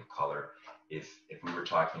faculty of color. If we were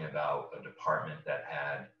talking about a department that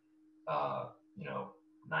had, you know,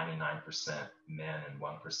 99% men and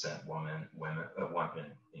 1% women,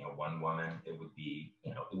 you know, one woman, it would be,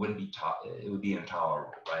 you know, it wouldn't be it would be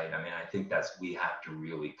intolerable, right? I mean, I think we have to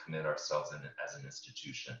really commit ourselves as an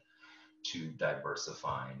institution to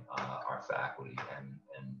diversifying our faculty,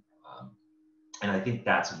 and I think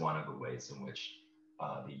that's one of the ways in which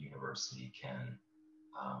the university can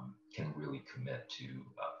really commit to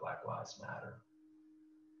Black Lives Matter.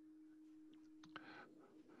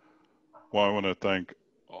 Well, I want to thank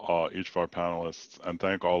each of our panelists and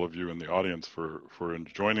thank all of you in the audience for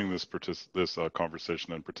joining this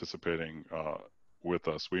conversation and participating with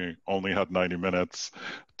us. We only had 90 minutes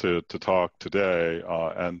to talk today,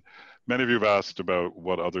 and many of you have asked about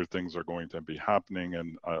what other things are going to be happening,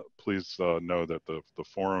 and please know that the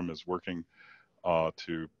forum is working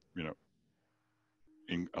to, you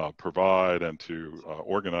know, provide and to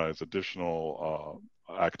organize additional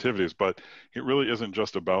activities, but it really isn't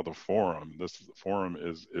just about the forum. This forum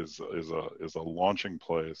is a launching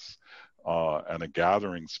place and a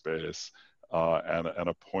gathering space and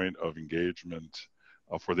a point of engagement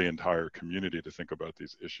for the entire community to think about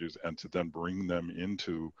these issues and to then bring them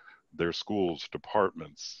into their schools,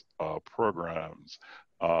 departments, programs,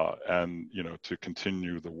 and, you know, to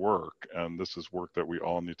continue the work. And this is work that we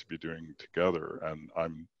all need to be doing together. And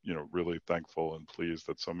I'm, you know, really thankful and pleased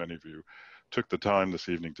that so many of you took the time this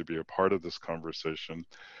evening to be a part of this conversation.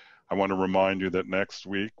 I want to remind you that next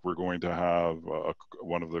week we're going to have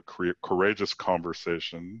one of the courageous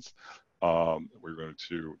conversations. We're going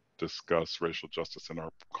to discuss racial justice in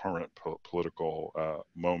our current political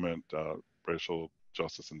moment, racial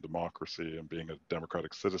justice and democracy and being a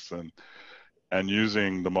democratic citizen, and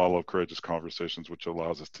using the model of courageous conversations, which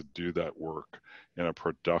allows us to do that work in a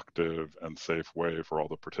productive and safe way for all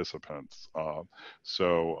the participants.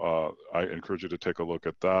 So I encourage you to take a look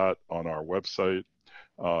at that on our website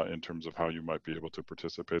in terms of how you might be able to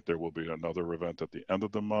participate. There will be another event at the end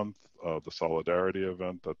of the month, the Solidarity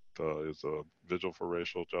event that is a vigil for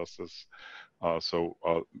racial justice. So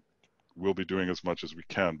we'll be doing as much as we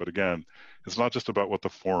can. But again, it's not just about what the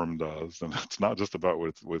forum does, and it's not just about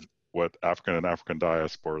with what African and African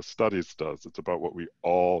diaspora studies does. It's about what we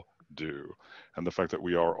all do, and the fact that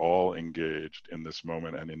we are all engaged in this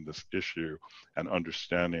moment and in this issue, and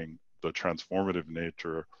understanding the transformative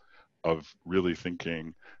nature of really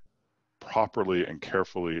thinking properly and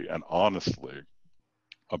carefully and honestly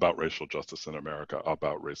about racial justice in America,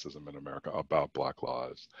 about racism in America, about Black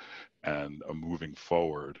lives, and moving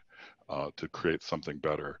forward to create something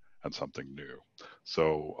better and something new.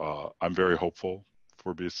 So I'm very hopeful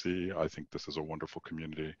for BC. I think this is a wonderful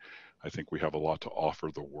community. I think we have a lot to offer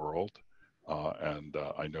the world. And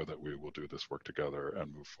I know that we will do this work together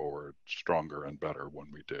and move forward stronger and better when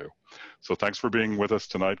we do. So thanks for being with us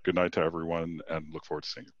tonight. Good night to everyone, and look forward to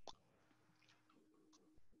seeing you.